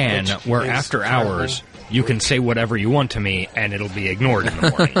Japan, Which where is after currently hours you can say whatever you want to me and it'll be ignored in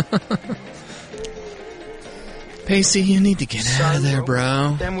the morning. Pacey, you need to get out of there,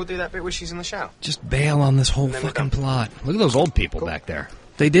 bro. Then we'll do that bit where she's in the shower. Just bail on this whole fucking plot. Look at those old people back there.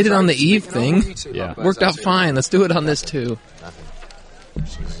 They did it on the Eve thing. Yeah. Worked out fine. Let's do it on this too.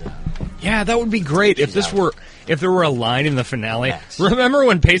 Yeah, that would be great if there were a line in the finale. Remember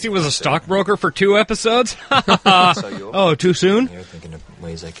when Pacey was a stockbroker for 2 episodes? Oh, too soon? You're thinking of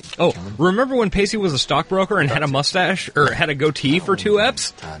ways I could Oh, remember when Pacey was a stockbroker and had a mustache or had a goatee for 2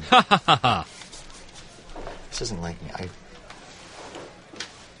 eps? Ha ha ha ha. This isn't like me.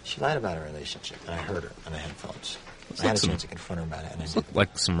 She lied about her relationship, and I heard her on the headphones. I had a chance to confront her about it, and I Look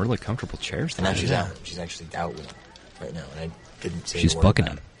like some really comfortable chairs. And now there. she's out. She's actually out with him right now, and I didn't say She's a word fucking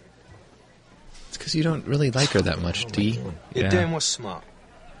about him. It's because you don't really like her that much, D. You're doing what's smart.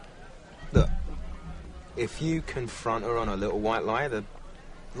 Look, if you confront her on a little white lie, the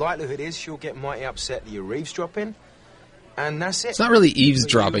likelihood is she'll get mighty upset that you're eavesdropping, and that's it. It's not really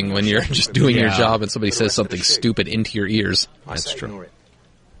eavesdropping when you're just doing your Yeah. job and somebody says something stupid into your ears. I say ignore it.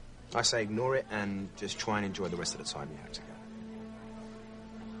 I say ignore it and just try and enjoy the rest of the time you have together.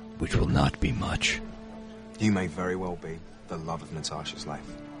 Which will not be much. You may very well be the love of Natasha's life.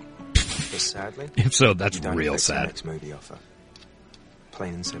 But sadly, If so, that's you don't real expect the sad. next movie offer.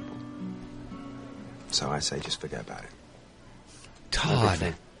 Plain and simple. So I say just forget about it.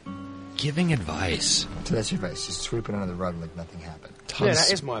 Todd, giving advice. So that's your advice. Just sweep it under the rug like nothing happened. Todd's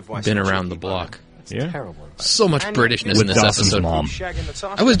that is my advice. been You should around the keep block. Yeah. Terrible. So much And Britishness With in this Dawson's episode. mom. Shagging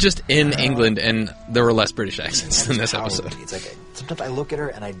Natasha. I was just in England and there were less British accents in this episode. It's like sometimes I look at her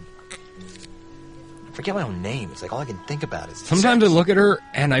and I forget my own name. It's like all I can think about is Sometimes I look at her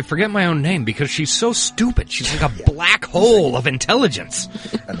and I forget my own name because she's so stupid. She's like a black hole of intelligence.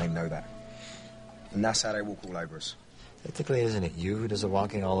 And they know that. And that's how they walk all over us. Technically, isn't it you who does the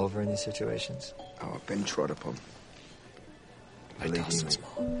walking all over in these situations? Oh, I've been trod upon. Believe you me.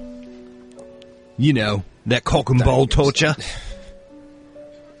 You know, that cock and ball torture.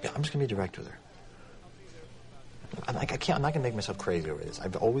 Yeah, I'm just gonna be direct with her. I'm not gonna make myself crazy over this.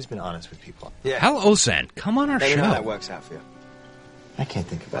 I've always been honest with people. Yeah. Hal Osan, come on our Let me know how that show. works out for you. I can't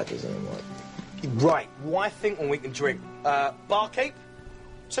think about this anymore. Right. Why think when we can drink? Barkeep,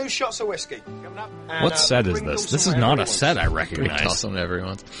 2 shots of whiskey. Coming up. And, What set is bring this? Dawson This is wherever not he a wants. set I Toss recognize. on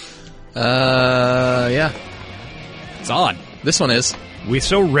everyone. Yeah. It's odd. This one is. We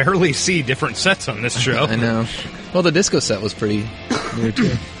so rarely see different sets on this show. I know. Well, the disco set was pretty new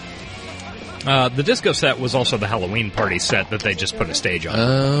too. The disco set was also the Halloween party set that they just put a stage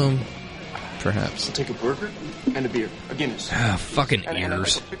on. Perhaps. I'll take a burger and a beer, a Guinness. Ah, fucking And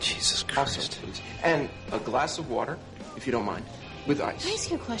ears. a picture. Jesus Also, Christ. please. And a glass of water, if you don't mind, with ice. Can I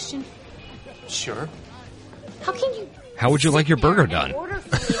ask you a question? Sure. How can you How would you like your burger and done? order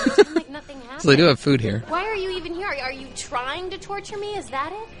for me and pretend like nothing happened? So they do have food here. Why are you even here? Are you trying to torture me? Is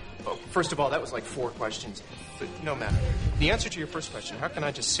that it? Oh, first of all, that was like 4 questions. But no matter. The answer to your first question, how can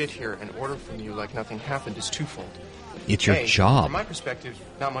I just sit here and order from you like nothing happened, is twofold. It's your A, job. From my perspective,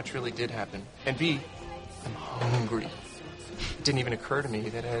 not much really did happen. And B, I'm hungry. It didn't even occur to me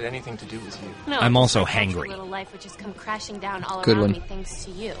that it had anything to do with you. No, I'm also my hangry. little life would just come crashing down all Good around one. me thanks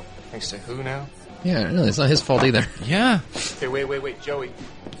to you. Thanks to who now? Yeah, no, it's not his fault either. Yeah. Okay, wait, Joey.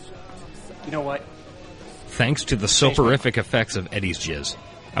 You know what? Thanks to the soporific effects of Eddie's jizz.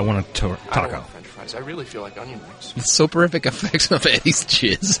 I want a I don't taco. want French fries. I really feel like onion rings. The soporific effects of Eddie's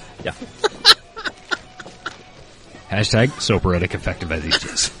jizz. Yeah. Hashtag soporific effect of Eddie's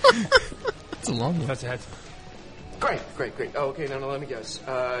jizz. It's a long one. That's ahead. Great. Oh, okay, now let me guess.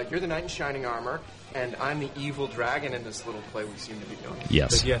 You're the knight in shining armor, and I'm the evil dragon in this little play we seem to be doing.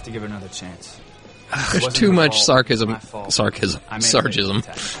 Yes. But you have to give her another chance. There's wasn't too your much fault. sarcasm, My fault. sarcasm, I made a sarcasm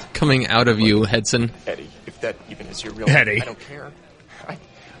test. coming out of you, Hedson. Eddie, if that even is your real Eddie. name, I don't care.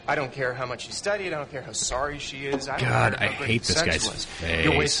 I don't care how much she studied. I don't care how sorry she is. I don't God, care I how great hate the this sex guy's was. face.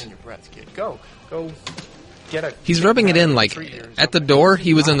 You're wasting your breath, kid. Go, get a. He's rubbing it in like 3 years. at the door.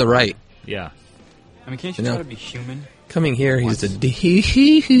 He was in the right. Yeah. I mean, can't you You know. try to be human? Coming here, he's the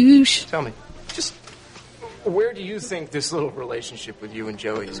douche. Tell me, just where do you think this little relationship with you and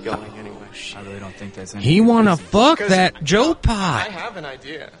Joey is going anyway? I really don't think that's any He good wanna business. fuck Because that Joe I Pot. have an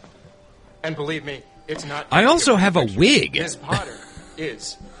idea, and believe me, it's not. I also have a wig. Miss Potter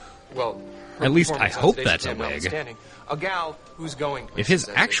is, well, her At least I performance on hope stage that's a today wig. notwithstanding, a gal who's going. If his places,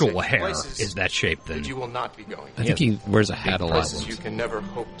 as they actual say, hair places is that shape, then that you will not be going. I think he wears a hat a lot. Places you can never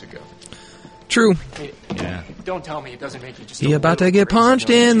hope to go. True. Yeah. Don't tell me it doesn't make you just. He a about to little get crazy, punched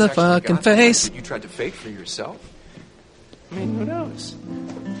knowing in that the she's actually fucking got the life face. that you tried to fake for yourself. I mean, who knows?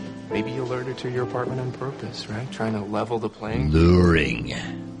 Maybe you lured her to your apartment on purpose, right? Trying to level the playing. Luring.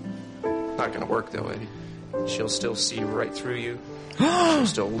 Not gonna work though, Eddie. She'll still see right through you. She'll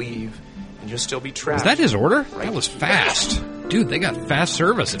still leave, and you'll still be trapped. Was that his order? Right. That was fast. Dude, they got fast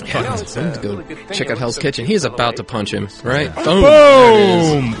service at fucking... Go check out Hell's Kitchen. He's about to punch him, right? Boom!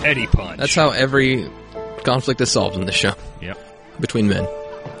 There it is. Eddie punch. That's how every conflict is solved in this show. Yep. Between men.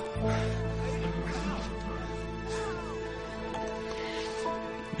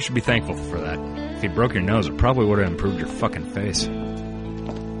 You should be thankful for that. If you broke your nose, it probably would have improved your fucking face.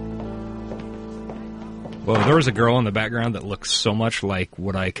 Well, there was a girl in the background that looks so much like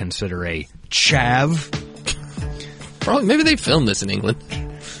what I consider a chav. Probably, maybe they filmed this in England.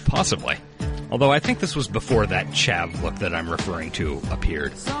 Possibly. Although I think this was before that chav look that I'm referring to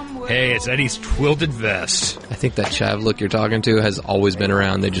appeared. Hey, it's Eddie's quilted vest. I think that chav look you're talking to has always been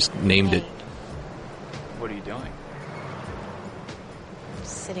around. They just named it. What are you doing?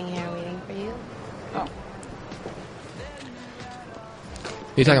 Sitting here waiting for you. Oh.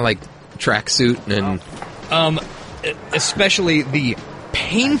 You're talking like tracksuit and... Especially the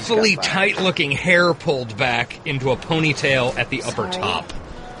painfully tight-looking hair pulled back into a ponytail at the upper top.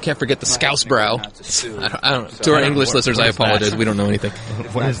 Can't forget the scouse brow. I don't. To our English listeners, I apologize. We don't know anything.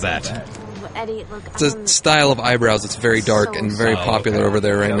 What is that? Eddie, look, It's a style of eyebrows that's very dark and very popular over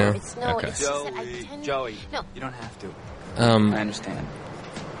there right now. It's, no, Okay. it's just that I tend... Joey, No. you don't have to. I I understand.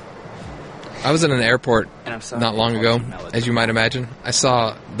 I was in an airport And I'm sorry not long ago, as you might imagine. I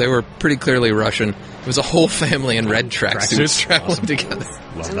saw they were pretty clearly Russian. It was a whole family in red tracksuits Tracksuits? traveling Awesome. together.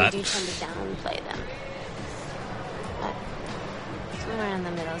 Love And that. we do tend to downplay them. But somewhere in the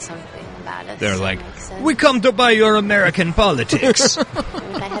middle, something about us They're like, makes sense. we come to buy your American politics. And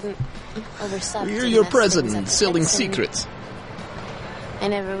if I hadn't overslept... You're and your messed things president, up selling with Edison, secrets. I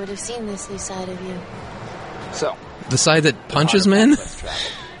never would have seen this new side of you. So, The side that punches men?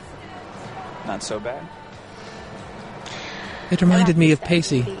 not so bad. It reminded me of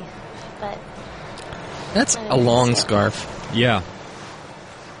Pacey. But That's a long scarf. Yeah.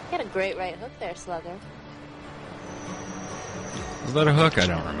 you had a great right hook there, Slugger. Was that a hook? I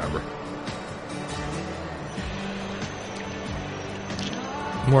don't remember.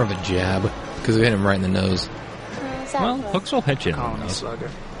 More of a jab, because we hit him right in the nose. Well, hooks will hit you in the Call me nose. Slugger.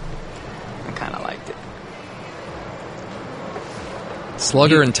 I kind of liked it.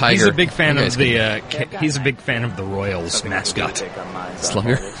 Slugger and Tiger. He's a big fan You of guys the. He's a big fan of the Royals mascot. Take our minds off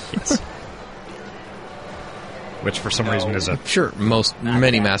Slugger? all this. Yes. Which, for some reason, is a Sure,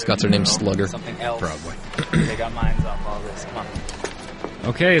 many mascots are named Slugger. Something else. probably. Take our minds off all this. Come on.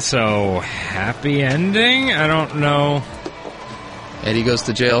 Okay, so happy ending. I don't know. Eddie goes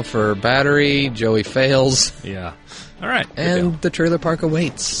to jail for battery. Joey fails. Yeah. All right. good And deal. the trailer park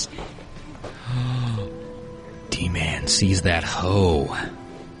awaits. D-Man sees that hoe.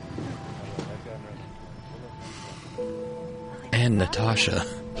 And Natasha.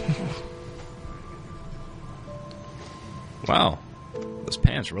 Wow. Those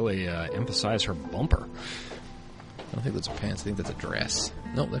pants really emphasize her bumper. I don't think those are pants. I think that's a dress.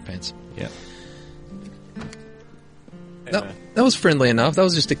 Nope, they're pants. Yeah. That was friendly enough. That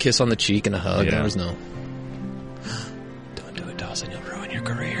was just a kiss on the cheek and a hug. Yeah. There was no... Don't do it, Dawson. You'll ruin your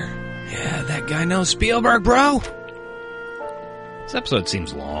career. Yeah, that guy knows Spielberg, bro. This episode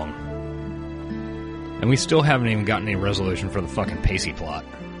seems long. And we still haven't even gotten any resolution for the fucking Pacey plot.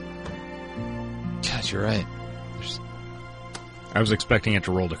 God, you're right. I was expecting it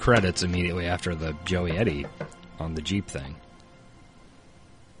to roll to credits immediately after the Joey Eddie on the Jeep thing.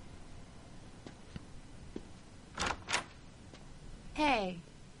 Hey,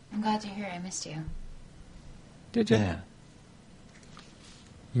 I'm glad to hear I missed you. Did you? Yeah.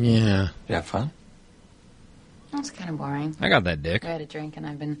 Yeah. You have fun? It was kind of boring. I got that dick. I had a drink and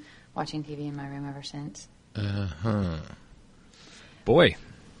I've been watching TV in my room ever since. Uh-huh. Boy.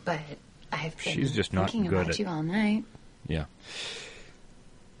 But I've been She's just not thinking good about at- you all night. Yeah.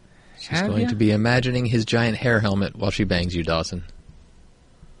 She's going to be imagining his giant hair helmet while she bangs you, Dawson.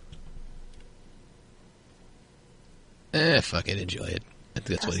 Fuck it. Enjoy it. I think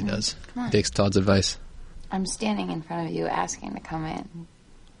that's what he Dawson, does. come on. Takes Todd's advice. I'm standing in front of you asking to come in.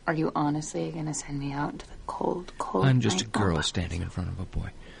 Are you honestly going to send me out into the cold, cold I'm just a night? girl standing in front of a boy.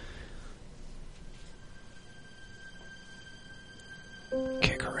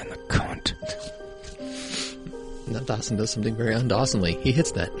 Kick her in the cunt. Now Dawson does something very un-Dawsonly. He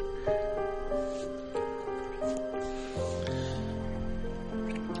hits that.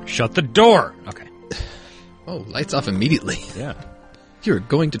 Shut the door! Okay. Oh, lights off immediately. Yeah. You're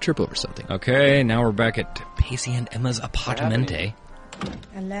going to trip over something. Okay, now we're back at Pacey and Emma's apartmente.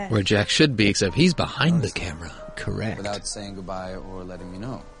 Where Jack should be, except he's behind the camera. Correct. Without saying goodbye or letting me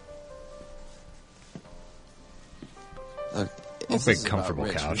know. Look, A this big is about comfortable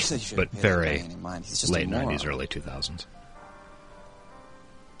Rich. couch, You said you shouldn't but pay this very guy any mind. He's just a late moron. 90s, early 2000s.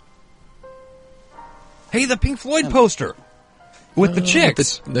 Hey, the Pink Floyd poster with the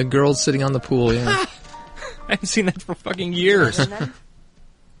chicks. The girls sitting on the pool, yeah. I haven't seen that for fucking years.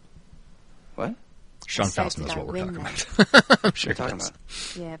 What? Sean I said, Faust knows did I what we're win talking then? about. I'm sure What are you he talking does.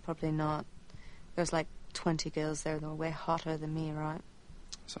 about? Yeah, probably not. There's like 20 girls there that were way hotter than me, right?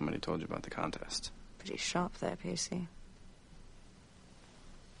 Somebody told you about the contest. Pretty sharp there, Pacey.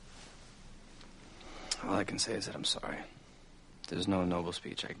 All I can say is that I'm sorry. There's no noble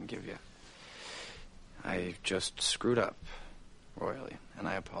speech I can give you. I just screwed up royally, and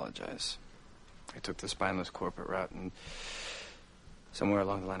I apologize. I took the spineless corporate route, and somewhere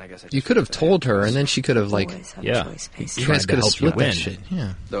along the line, I guess I just You could have forgot that I told had her, choice. and then she could have, like, Always have Yeah. a choice, Pacey. you Tried guys to could have help you split win. that shit.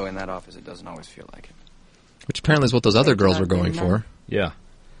 Yeah. Though in that office, it doesn't always feel like it. Which apparently is what those other girls were Did I going win for. Yeah.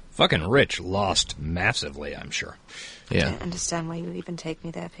 Fucking Rich lost massively, I'm sure. I Yeah. don't understand why you would even take me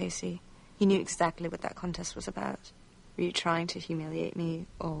there, Pacey. You knew exactly what that contest was about. Were you trying to humiliate me,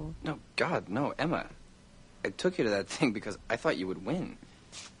 or... No, God, no, Emma. I took you to that thing because I thought you would win.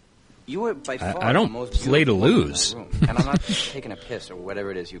 You were by far I don't the most play to beautiful woman in lose. that room. And I'm not taking a piss or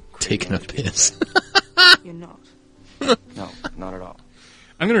whatever it is you Taking a piss. You're not. No, not at all.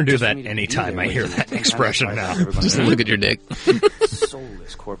 I'm going to do Just that for me to be anytime there I with hear you that and expression kind of now. advise everybody Just else. look at your dick.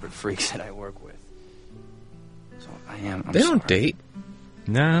 Soulless corporate freaks that I work with. So I'm They don't sorry. date.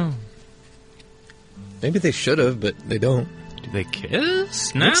 No. Maybe they should have, but they don't. Do they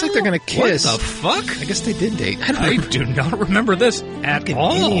kiss? No. Looks like they're gonna kiss. What the fuck? I guess they did date. I do not remember this at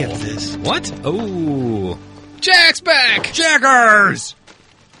all. any of this. What? Oh. Jack's back! Jackers!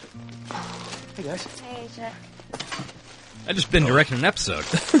 Hey guys. Hey, Jack. I just been directing an episode.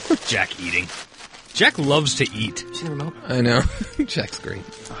 Jack eating. Jack loves to eat. See the remote? I know. Jack's great.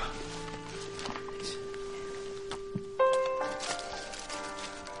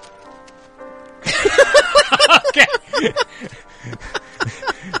 Okay.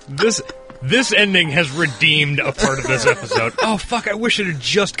 This ending has redeemed a part of this episode. Oh fuck! I wish it had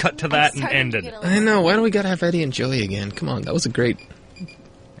just cut to that and ended. I know. Why do we gotta have Eddie and Joey again? Come on, that was a great.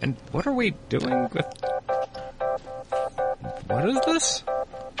 And what are we doing with? What is this?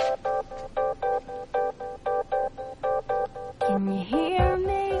 Can you hear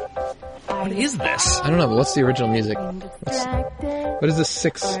me? What is this? I don't know, but what's the original music? What is this?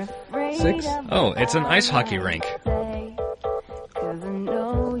 Six? Oh, it's an ice hockey rink.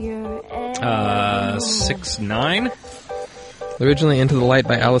 6'9". Originally Into the Light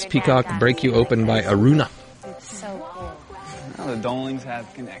by Alice Peacock, Break You Open by Aruna. So cool. Well, the Dolings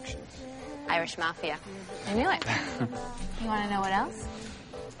have connections. Irish Mafia. I knew it. You want to know what else?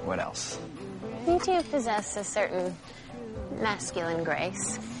 What else? You two possess a certain masculine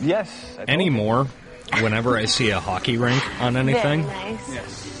grace. Yes. Anymore, whenever I see a hockey rink on anything, Very nice.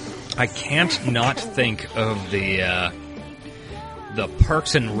 Yes. I can't not think of the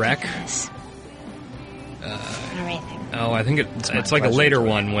Parks and Rec. Everything. Oh, I think it's like a later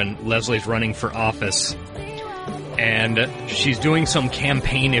one when Leslie's running for office, and she's doing some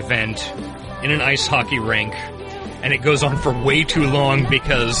campaign event in an ice hockey rink, and it goes on for way too long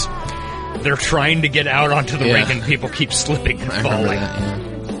because they're trying to get out onto the Yeah. rink and people keep slipping and I remember falling.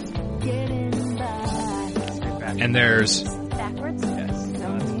 that, And there's Backwards?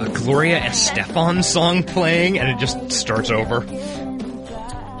 a Gloria Estefan song playing, and it just starts over.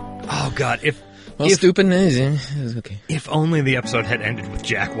 Oh God! Well, stupid amazing. It was okay. If only the episode had ended with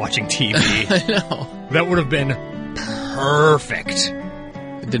Jack watching TV. I know. That would have been perfect.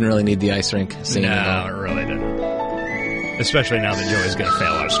 It didn't really need the ice rink singing. No, it really didn't. Especially now that Joey's going to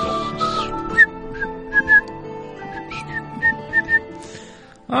fail out of school.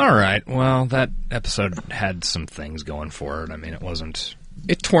 All right. Well, that episode had some things going for it. I mean, it wasn't...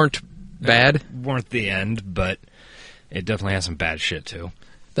 It weren't bad. Weren't the end, but it definitely has some bad shit, too.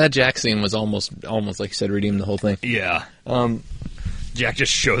 That Jack scene was almost like you said, redeemed the whole thing. Yeah. Jack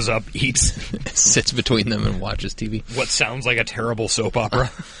just shows up, eats, sits between them, and watches TV. What sounds like a terrible soap opera.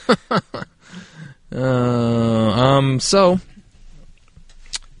 So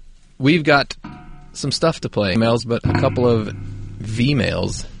we've got some stuff to play. Mails, but a couple of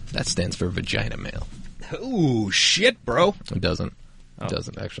V-mails. That stands for vagina mail. Ooh, shit, bro. It doesn't. Oh. It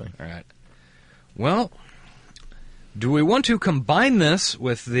doesn't, actually. All right. Well, do we want to combine this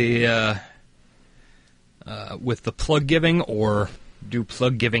with the plug giving, or do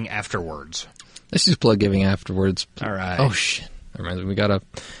plug giving afterwards? Let's just plug giving afterwards. All right. Oh, shit. That reminds me, we got a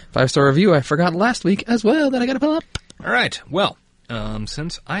 5-star review I forgot last week as well that I got to pull up. All right. Well,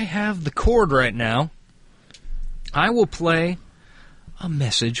 since I have the cord right now, I will play a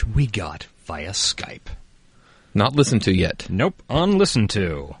message we got via Skype. Not listened to yet. Nope, unlistened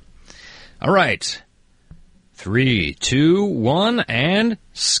to. All right. 3, 2, 1, and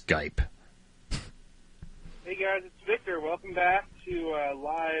Skype. Hey guys, it's Victor. Welcome back to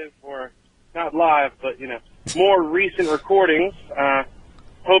live, or not live, but more recent recordings.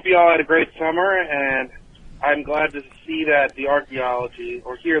 Hope you all had a great summer, and I'm glad to see that the archaeology,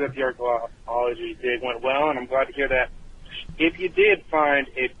 or hear that the archaeology dig went well, and I'm glad to hear that if you did find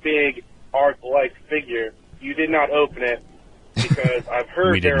a big Ark-like figure, you did not open it, because I've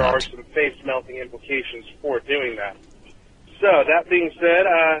heard there are some face-melting implications for doing that. So, that being said,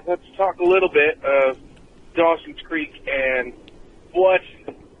 let's talk a little bit of Dawson's Creek and what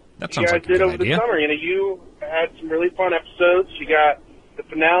you guys did over the summer. You had some really fun episodes. You got the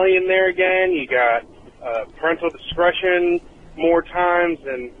finale in there again. You got parental discretion more times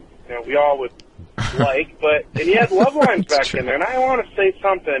than we all would like. And you had Love Lines back in there. And I want to say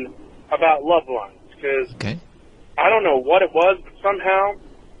something about Love Lines, because I don't know what it was, but somehow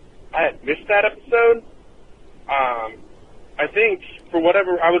I had missed that episode. I think, for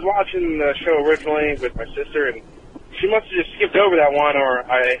whatever, I was watching the show originally with my sister, and she must have just skipped over that one, or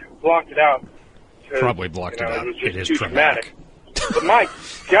I blocked it out. Probably blocked it out. It was just is too dramatic. But my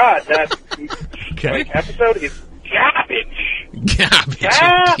God, that episode is garbage.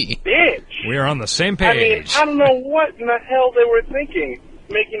 Garbage. We are on the same page. I mean, I don't know what in the hell they were thinking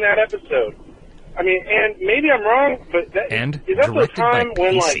making that episode. I mean, and maybe I'm wrong, but is that the time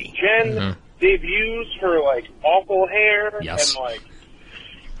when Jen debuts her awful hair? Yes. And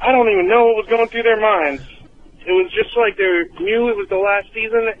I don't even know what was going through their minds. It was just they knew it was the last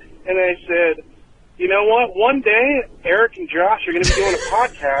season, and they said, you know what? One day, Eric and Josh are going to be doing a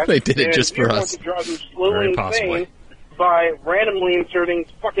podcast. They did it just for us. And we're going to drive them slowly insane by randomly inserting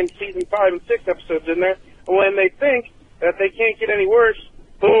fucking season 5 and 6 episodes in there. And when they think that they can't get any worse,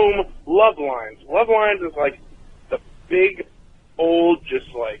 boom, Love Lines. Love Lines is the big, old, just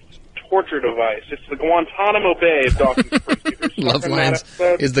torture device. It's the Guantanamo Bay of Dawson's Creek. Love Lines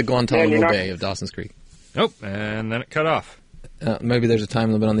is the Guantanamo Bay of Dawson's Creek. Nope, and then it cut off. Maybe there's a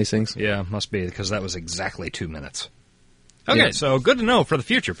time limit on these things. Yeah, must be, because that was exactly 2 minutes. Okay, so good to know for the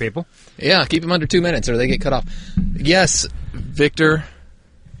future, people. Yeah, keep them under 2 minutes or they get cut off. Yes, Victor.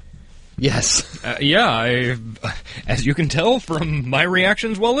 Yes. As you can tell from my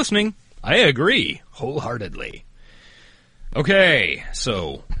reactions while listening, I agree wholeheartedly. Okay,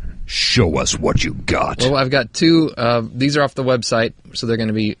 so show us what you got. Well, I've got 2. These are off the website, so they're going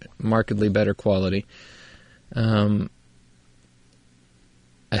to be markedly better quality.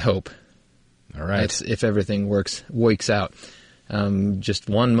 I hope. All right. That's if everything works out. Just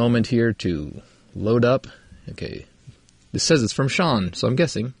one moment here to load up. Okay. This says it's from Sean, so I'm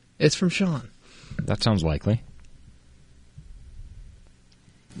guessing it's from Sean. That sounds likely.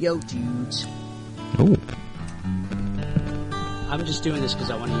 Yo, dudes. Oh. I'm just doing this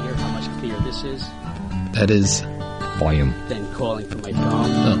because I want to hear how much clearer this is. That is volume. Then calling from my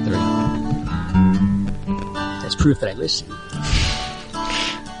phone. Oh, there we go. That's proof that I listen.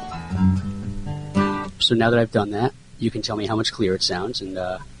 So now that I've done that, you can tell me how much clearer it sounds, and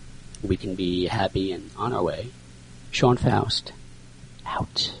we can be happy and on our way. Sean Faust,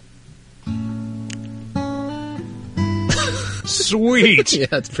 out. Sweet. Yeah,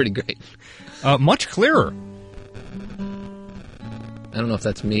 that's pretty great. Much clearer. I don't know if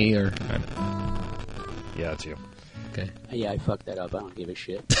that's me or... Yeah, it's you. Okay. Yeah, I fucked that up. I don't give a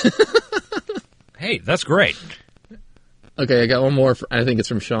shit. Hey, that's great. Okay, I got one more. I think it's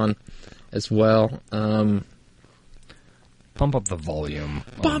from Sean as well. Pump up the volume.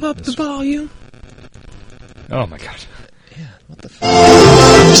 Pump up the volume. Oh, my God. Yeah, what the fuck?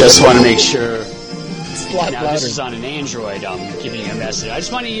 Just want to make sure. It's a lot now, louder. this is on an Android. I'm giving a message. I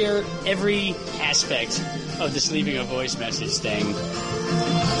just want to hear every aspect of this leaving a voice message thing.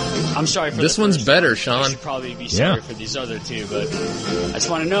 I'm sorry for this one's better, Sean. I should probably be sorry for these other two, but I just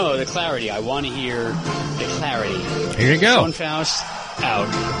want to know the clarity. I want to hear the clarity. Here you go. Sean Faust, out.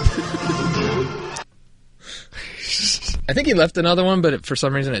 I think he left another one, but for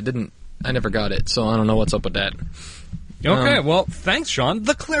some reason it didn't. I never got it, so I don't know what's up with that. Okay, well, thanks, Sean.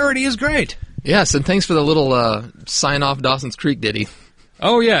 The clarity is great. Yes, and thanks for the little sign-off Dawson's Creek ditty.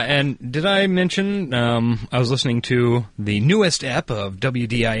 Oh, yeah, and did I mention I was listening to the newest ep of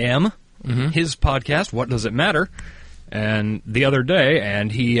WDIM, his podcast, What Does It Matter, and the other day,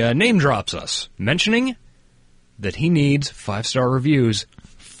 and he name drops us, mentioning that he needs 5-star reviews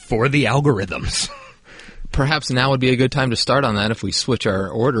for the algorithms. Perhaps now would be a good time to start on that if we switch our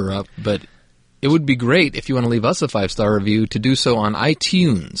order up, but it would be great if you want to leave us a 5-star review to do so on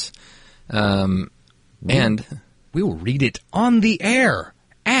iTunes. And we will read it on the air,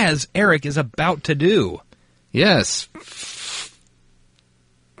 as Eric is about to do. Yes.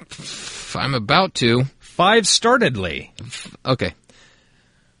 I'm about to. 5-startedly. Okay.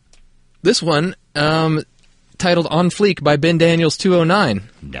 This one, titled On Fleek by Ben Daniels 209.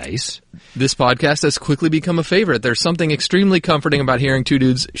 Nice. This podcast has quickly become a favorite. There's something extremely comforting about hearing two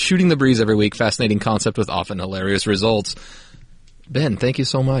dudes shooting the breeze every week. Fascinating concept with often hilarious results. Ben, thank you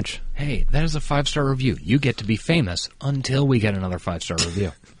so much. Hey, that is a 5-star review. You get to be famous until we get another 5-star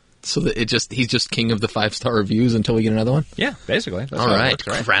review. So that he's just king of the 5-star reviews until we get another one? Yeah, basically. That's all how it right. works,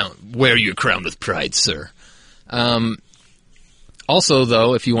 right? Crown, wear your crown with pride, sir. Also,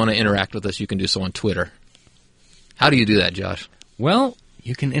 though, if you want to interact with us, you can do so on Twitter. How do you do that, Josh? Well,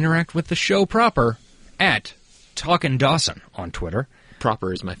 you can interact with the show proper at Talkin' Dawson on Twitter.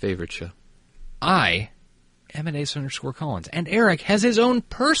 Proper is my favorite show. I am at Ace_Collins. And Eric has his own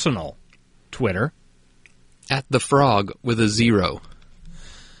personal Twitter. At the Frog with a 0.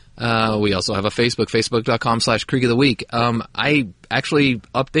 We also have a Facebook, facebook.com/Creek of the Week. I actually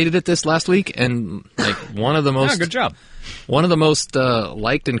updated it this last week, and one of the most good job. One of the most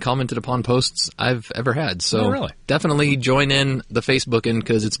liked and commented upon posts I've ever had. So really? Definitely join in the Facebooking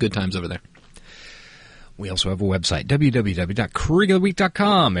because it's good times over there. We also have a website,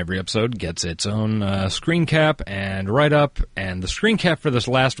 www.creekoftheweek.com. Every episode gets its own screen cap and write-up, and the screen cap for this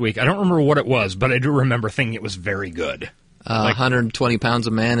last week, I don't remember what it was, but I do remember thinking it was very good. 120 pounds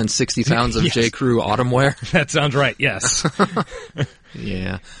of man and 60 pounds of Yes. J. Crew autumn wear. That sounds right, yes.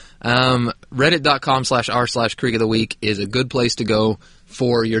 Yeah. Reddit.com/r/Creek of the Week is a good place to go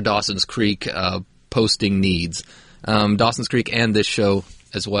for your Dawson's Creek posting needs. Dawson's Creek and this show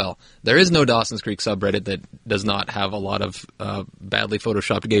as well. There is no Dawson's Creek subreddit that does not have a lot of badly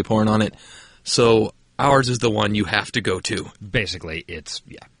photoshopped gay porn on it. So ours is the one you have to go to. Basically, it's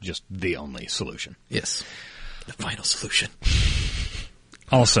just the only solution. Yes. The final solution.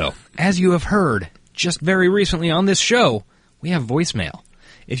 Also, as you have heard just very recently on this show, we have voicemail.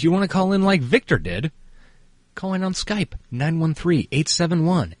 If you want to call in like Victor did, call in on Skype,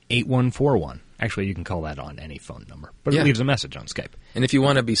 913-871-8141. Actually, you can call that on any phone number, but it leaves a message on Skype. And if you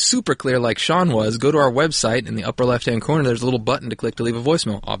want to be super clear like Sean was, go to our website. In the upper left-hand corner, there's a little button to click to leave a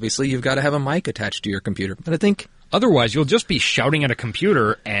voicemail. Obviously, you've got to have a mic attached to your computer. But I think otherwise, you'll just be shouting at a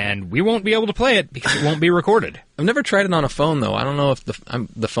computer, and we won't be able to play it because it won't be recorded. I've never tried it on a phone, though. I don't know if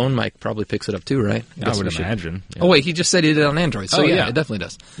the phone mic probably picks it up, too, right? I would imagine. Yeah. Oh, wait, he just said he did it on Android. So, yeah, it definitely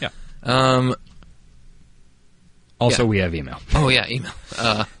does. Yeah. Also, we have email. Oh, yeah, email.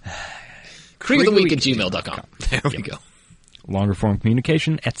 creekoftheweek@gmail.com. There we go. Longer form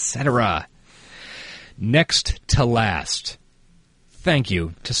communication, etc. Next to last, thank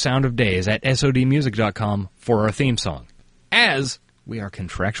you to Sound of Days at sodmusic.com for our theme song. As we are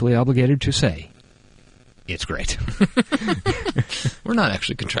contractually obligated to say, it's great. We're not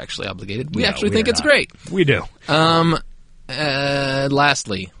actually contractually obligated. We No, actually we think are it's not. great. We do.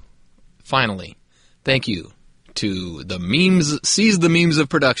 Lastly, finally, thank you to the memes, seize the memes of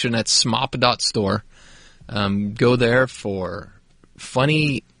production at smop.store. Go there for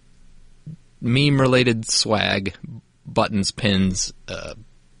funny meme-related swag, buttons, pins,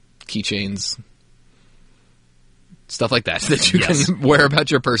 keychains, stuff like that you can wear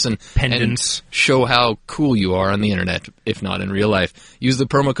about your person. Pendants. And show how cool you are on the internet, if not in real life. Use the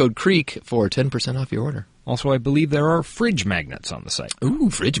promo code CREEK for 10% off your order. Also, I believe there are fridge magnets on the site. Ooh,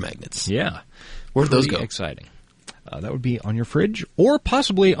 fridge magnets. Yeah. Where'd those go? Exciting. That would be on your fridge or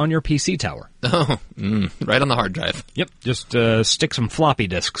possibly on your PC tower. Oh, right on the hard drive. Yep. Just stick some floppy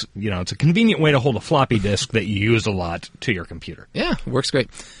disks. It's a convenient way to hold a floppy disk that you use a lot to your computer. Yeah, works great.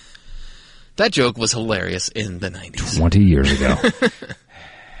 That joke was hilarious in the 90s. 20 years ago.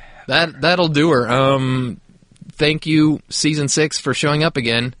 That'll do her. Thank you, Season 6, for showing up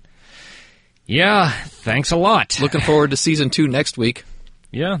again. Yeah, thanks a lot. Looking forward to Season 2 next week.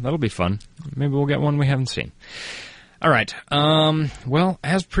 Yeah, that'll be fun. Maybe we'll get one we haven't seen. All right. Well,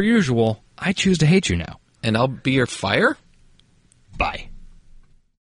 as per usual, I choose to hate you now. And I'll be your fire? Bye.